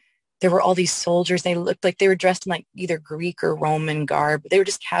there were all these soldiers. They looked like they were dressed in like either Greek or Roman garb. They were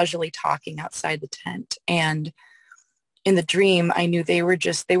just casually talking outside the tent. And in the dream, I knew they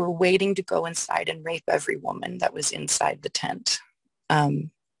were waiting to go inside and rape every woman that was inside the tent. And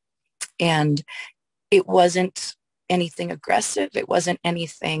it wasn't anything aggressive. It wasn't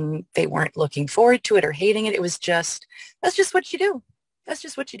anything, they weren't looking forward to it or hating it. It was that's just what you do. That's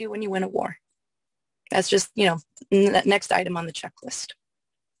just what you do when you win a war. That's just, next item on the checklist.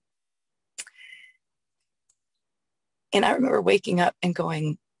 And I remember waking up and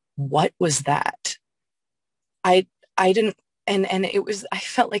going, what was that? I didn't, and I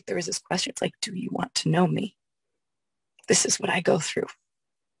felt like there was this question. It's like, do you want to know me? This is what I go through.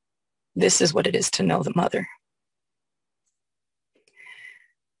 This is what it is to know the mother.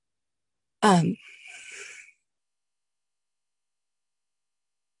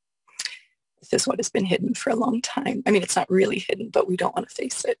 This is what has been hidden for a long time. I mean, it's not really hidden, but we don't want to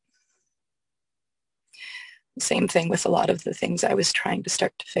face it. Same thing with a lot of the things I was trying to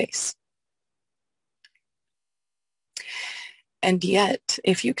start to face. And yet,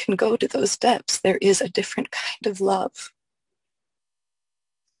 if you can go to those depths, there is a different kind of love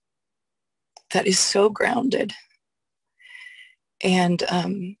that is so grounded. And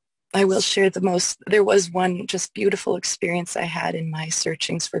I will share there was one just beautiful experience I had in my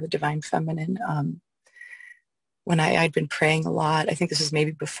searchings for the divine feminine. When I'd been praying a lot, I think this was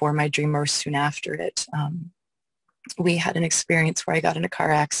maybe before my dream or soon after it. We had an experience where I got in a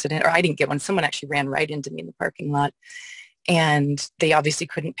car accident, or I didn't get one. Someone actually ran right into me in the parking lot. And they obviously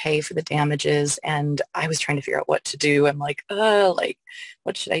couldn't pay for the damages. And I was trying to figure out what to do. I'm like,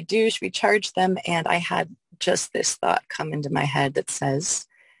 what should I do? Should we charge them? And I had just this thought come into my head that says,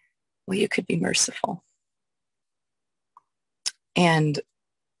 well, you could be merciful. And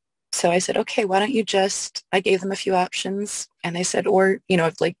so I said, okay, why don't you I gave them a few options. And I said, or,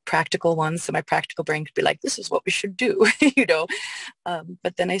 like practical ones. So my practical brain could be like, this is what we should do,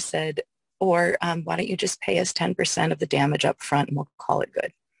 But then I said, or why don't you just pay us 10% of the damage up front and we'll call it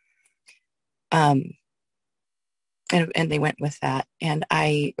good. And they went with that. And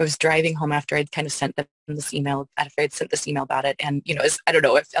I was driving home after I'd kind of sent them this email, after I'd sent this email about it. And, I don't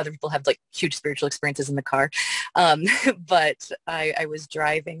know if other people have like huge spiritual experiences in the car. But I was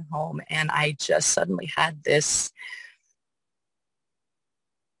driving home and I just suddenly had this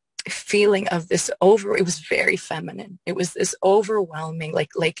feeling of it was very feminine. It was this overwhelming,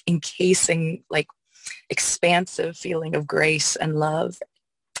 like encasing, like expansive feeling of grace and love.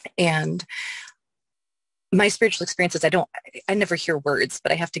 And my spiritual experiences, I never hear words,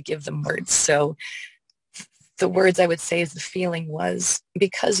 but I have to give them words. So the words I would say is the feeling was,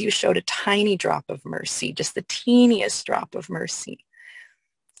 because you showed a tiny drop of mercy, just the teeniest drop of mercy,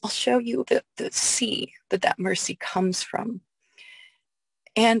 I'll show you the sea that mercy comes from.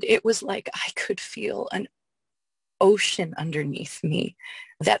 And it was like I could feel an ocean underneath me,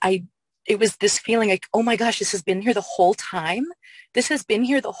 it was this feeling like, oh my gosh, this has been here the whole time. This has been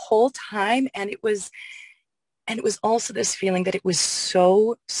here the whole time. And it was also this feeling that it was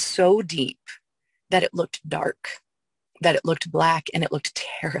so, so deep that it looked dark, that it looked black, and it looked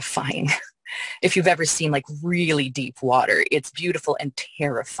terrifying. If you've ever seen like really deep water, it's beautiful and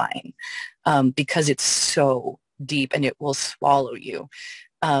terrifying because it's so deep and it will swallow you.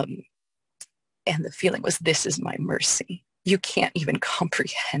 And the feeling was, this is my mercy. You can't even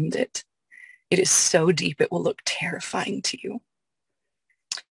comprehend it. It is so deep, it will look terrifying to you.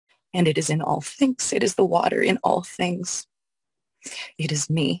 And it is in all things. It is the water in all things. It is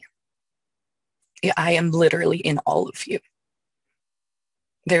me. I am literally in all of you.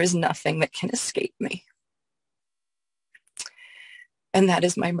 There is nothing that can escape me. And that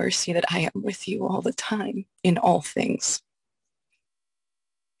is my mercy, that I am with you all the time in all things.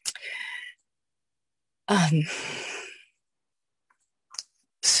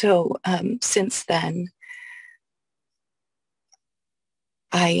 Since then,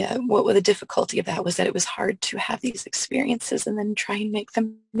 what the difficulty of that was that it was hard to have these experiences and then try and make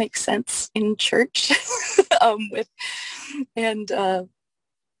them make sense in church.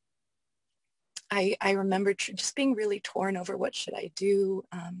 I remember just being really torn over what should I do.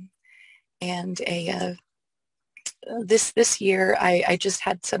 This year, I just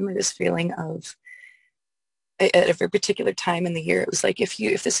had suddenly this feeling of, at a very particular time in the year, it was like, if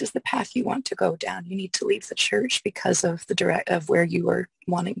this is the path you want to go down, you need to leave the church because of of where you are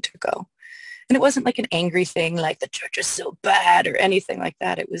wanting to go. And it wasn't like an angry thing, like the church is so bad or anything like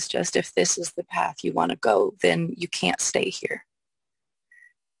that. It was just, if this is the path you want to go, then you can't stay here.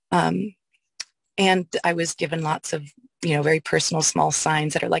 And I was given lots of, very personal small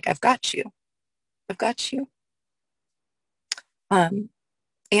signs that are like, I've got you. I've got you. And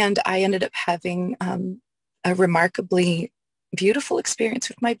I ended up having a remarkably beautiful experience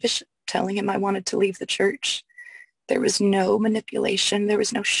with my bishop, telling him I wanted to leave the church. There was no manipulation. There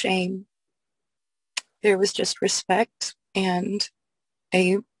was no shame. There was just respect and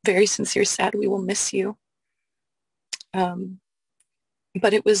a very sincere, sad, we will miss you.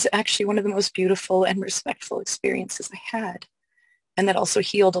 But it was actually one of the most beautiful and respectful experiences I had. And that also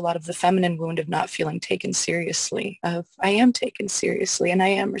healed a lot of the feminine wound of not feeling taken seriously, of I am taken seriously and I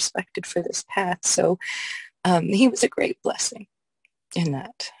am respected for this path. So he was a great blessing in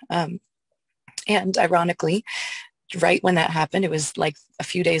that. And ironically, right when that happened, it was like a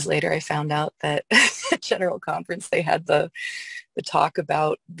few days later, I found out that at General Conference, they had the talk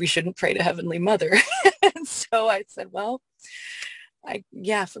about we shouldn't pray to Heavenly Mother. And so I said, well,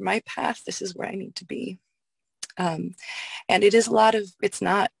 for my path, this is where I need to be. And it is it's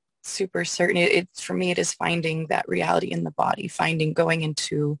not super certain. For me, it is finding that reality in the body, going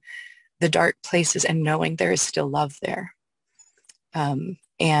into the dark places and knowing there is still love there. And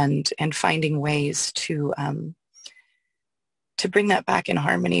finding ways to bring that back in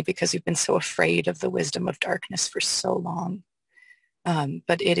harmony, because we've been so afraid of the wisdom of darkness for so long.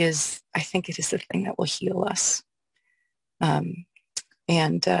 But I think it is the thing that will heal us. And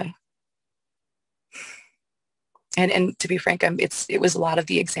to be frank, it was a lot of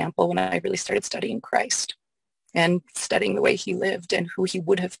the example when I really started studying Christ and studying the way he lived and who he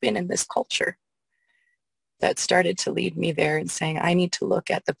would have been in this culture, that started to lead me there and saying, I need to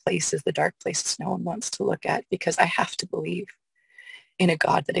look at the places, the dark places no one wants to look at, because I have to believe in a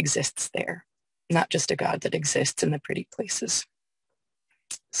God that exists there, not just a God that exists in the pretty places.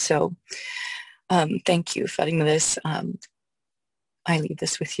 So thank you for this. I leave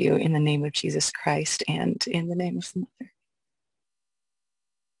this with you in the name of Jesus Christ and in the name of the Mother.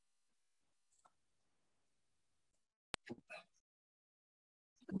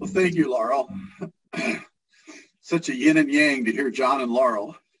 Well, thank you, Laurel. Such a yin and yang to hear John and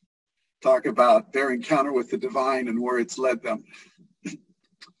Laurel talk about their encounter with the divine and where it's led them.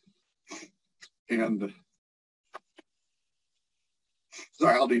 And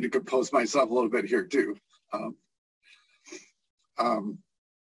sorry, I'll need to compose myself a little bit here too.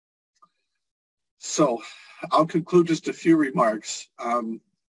 So I'll conclude just a few remarks.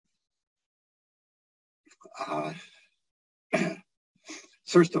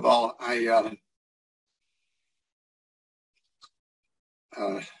 First of all,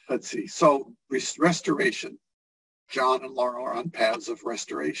 let's see. So restoration. John and Laurel are on paths of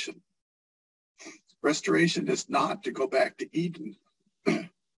restoration. Restoration is not to go back to Eden.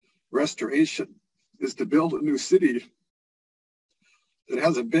 Restoration is to build a new city that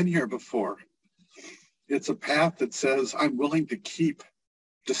hasn't been here before. It's a path that says, I'm willing to keep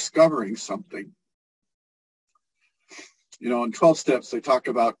discovering something. In 12 steps, they talk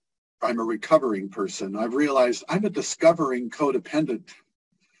about I'm a recovering person. I've realized I'm a discovering codependent.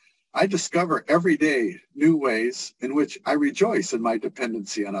 I discover every day new ways in which I rejoice in my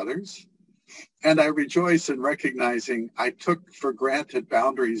dependency on others. And I rejoice in recognizing I took for granted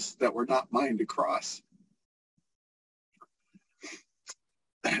boundaries that were not mine to cross.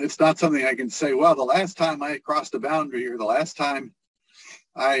 It's not something I can say, well, the last time I crossed a boundary or the last time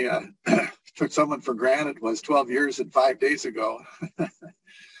I took someone for granted was 12 years and 5 days ago.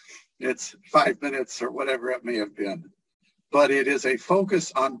 It's 5 minutes or whatever it may have been. But it is a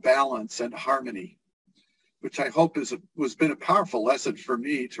focus on balance and harmony, which I hope has been a powerful lesson for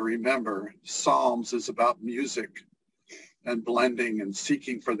me to remember. Psalms is about music and blending and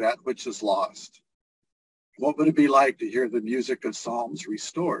seeking for that which is lost. What would it be like to hear the music of Psalms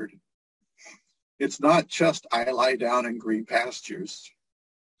restored? It's not just I lie down in green pastures.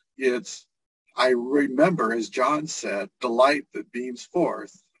 It's I remember, as John said, the light that beams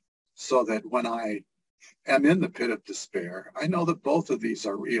forth, so that when I am in the pit of despair, I know that both of these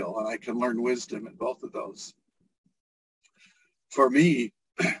are real and I can learn wisdom in both of those. For me,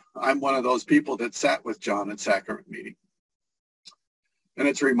 I'm one of those people that sat with John at sacrament meeting. And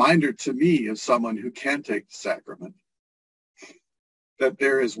it's a reminder to me, as someone who can take the sacrament, that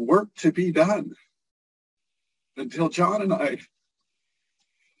there is work to be done. Until John and I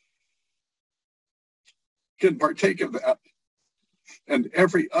can partake of that, and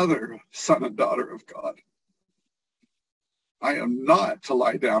every other son and daughter of God, I am not to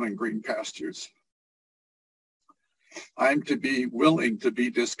lie down in green pastures. I'm to be willing to be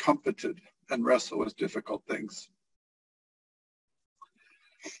discomfited and wrestle with difficult things.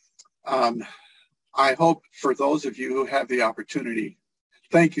 I hope for those of you who have the opportunity,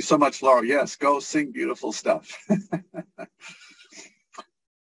 thank you so much, Laurel. Yes, go sing beautiful stuff.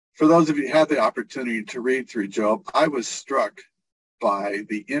 For those of you who had the opportunity to read through Job, I was struck by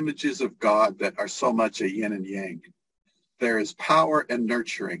the images of God that are so much a yin and yang. There is power and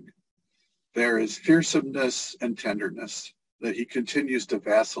nurturing. There is fearsomeness and tenderness, that he continues to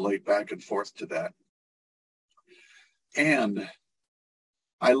vacillate back and forth to that. And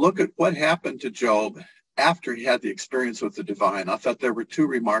I look at what happened to Job after he had the experience with the divine. I thought there were two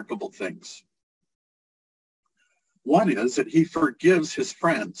remarkable things. One is that he forgives his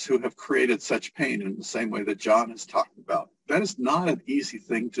friends who have created such pain in the same way that John has talked about. That is not an easy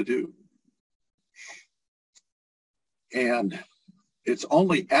thing to do. And it's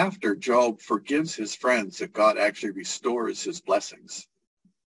only after Job forgives his friends that God actually restores his blessings.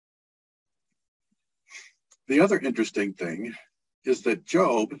 The other interesting thing is that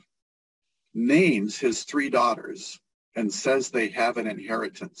Job names his three daughters and says they have an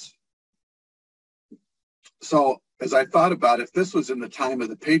inheritance. So as I thought about it, if this was in the time of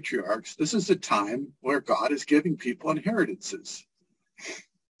the patriarchs, this is a time where God is giving people inheritances.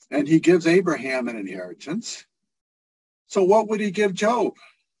 And he gives Abraham an inheritance. So what would he give Job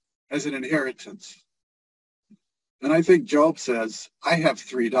as an inheritance? And I think Job says, I have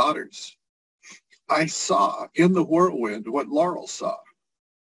three daughters. I saw in the whirlwind what Laurel saw.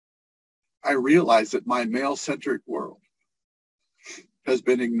 I realize that my male-centric world has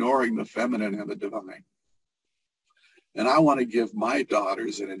been ignoring the feminine and the divine. And I want to give my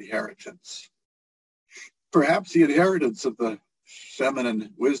daughters an inheritance. Perhaps the inheritance of the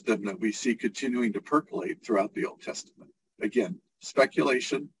feminine wisdom that we see continuing to percolate throughout the Old Testament. Again,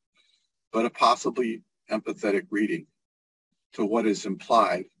 speculation, but a possibly empathetic reading to what is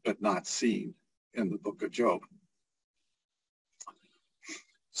implied but not seen in the book of Job.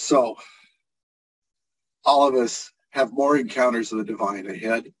 So, all of us have more encounters of the divine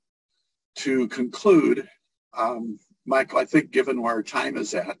ahead. To conclude, Michael, I think given where our time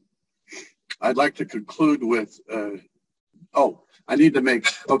is at, I'd like to conclude with, I need to make,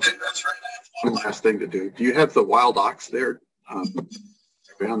 okay, that's right. I have one last thing to do. Do you have the wild ox there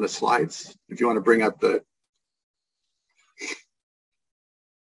on the slides? If you want to bring up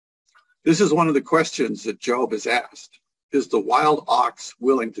this is one of the questions that Job is asked. Is the wild ox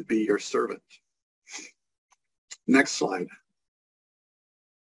willing to be your servant? Next slide.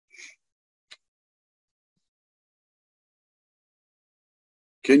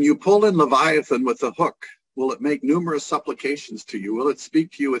 Can you pull in Leviathan with a hook? Will it make numerous supplications to you? Will it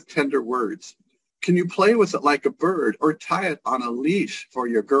speak to you with tender words? Can you play with it like a bird or tie it on a leash for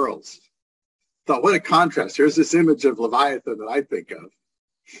your girls? So what a contrast. Here's this image of Leviathan that I think of.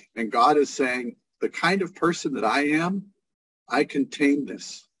 And God is saying, the kind of person that I am, I can tame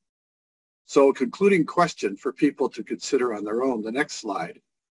this. So a concluding question for people to consider on their own. The next slide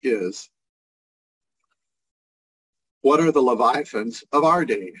is, what are the Leviathans of our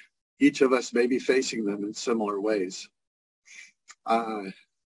day? Each of us may be facing them in similar ways.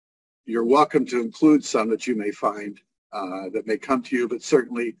 You're welcome to include some that you may find that may come to you, but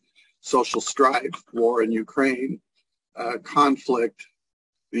certainly social strife, war in Ukraine, conflict,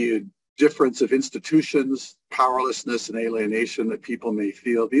 the difference of institutions, powerlessness and alienation that people may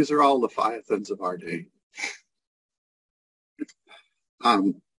feel. These are all Leviathans of our day.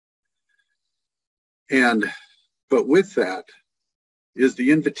 But with that is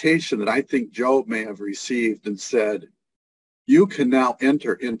the invitation that I think Job may have received and said, you can now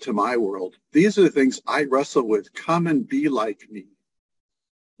enter into my world. These are the things I wrestle with. Come and be like me.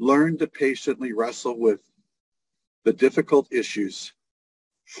 Learn to patiently wrestle with the difficult issues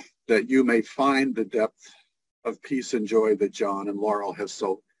that you may find the depth of peace and joy that John and Laurel have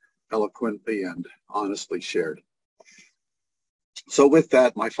so eloquently and honestly shared. So with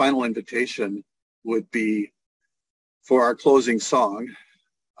that, my final invitation would be for our closing song.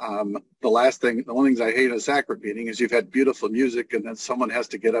 The only things I hate in a sacrament meeting is you've had beautiful music and then someone has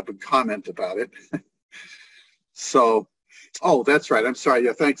to get up and comment about it. So, oh, that's right. I'm sorry.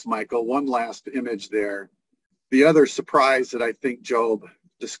 Yeah, thanks, Michael. One last image there. The other surprise that I think Job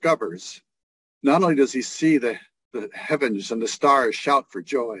discovers, not only does he see the heavens and the stars shout for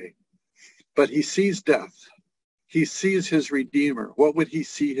joy, but he sees death. He sees his Redeemer. What would he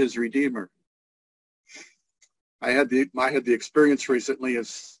see his Redeemer? I had the experience recently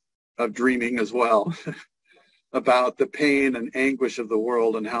of dreaming as well about the pain and anguish of the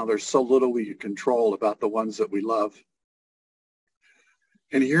world and how there's so little we can control about the ones that we love.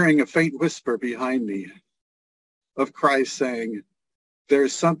 And hearing a faint whisper behind me of Christ saying,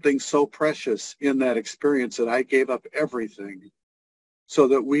 there's something so precious in that experience that I gave up everything so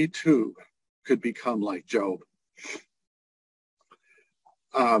that we too could become like Job.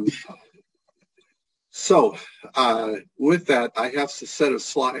 With that, I have a set of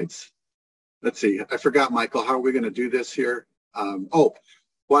slides. Let's see. I forgot, Michael. How are we going to do this here?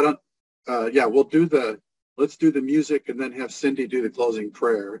 Why don't? Let's do the music and then have Cindy do the closing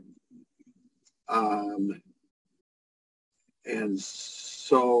prayer. And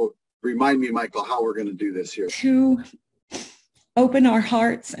so, remind me, Michael, how we're going to do this here. To open our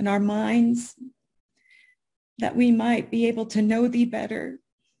hearts and our minds, that we might be able to know thee better,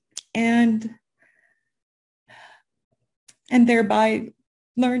 and thereby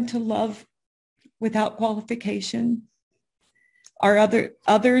learn to love without qualification our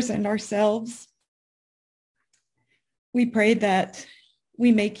others and ourselves. We pray that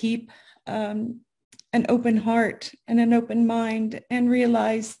we may keep an open heart and an open mind and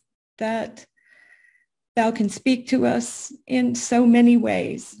realize that thou can speak to us in so many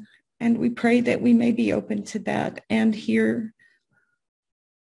ways. And we pray that we may be open to that and hear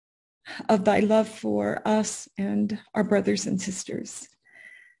of thy love for us and our brothers and sisters.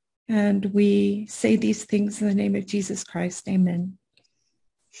 And we say these things in the name of Jesus Christ. Amen.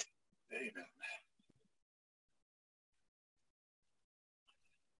 Amen.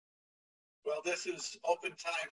 Well, this is open time.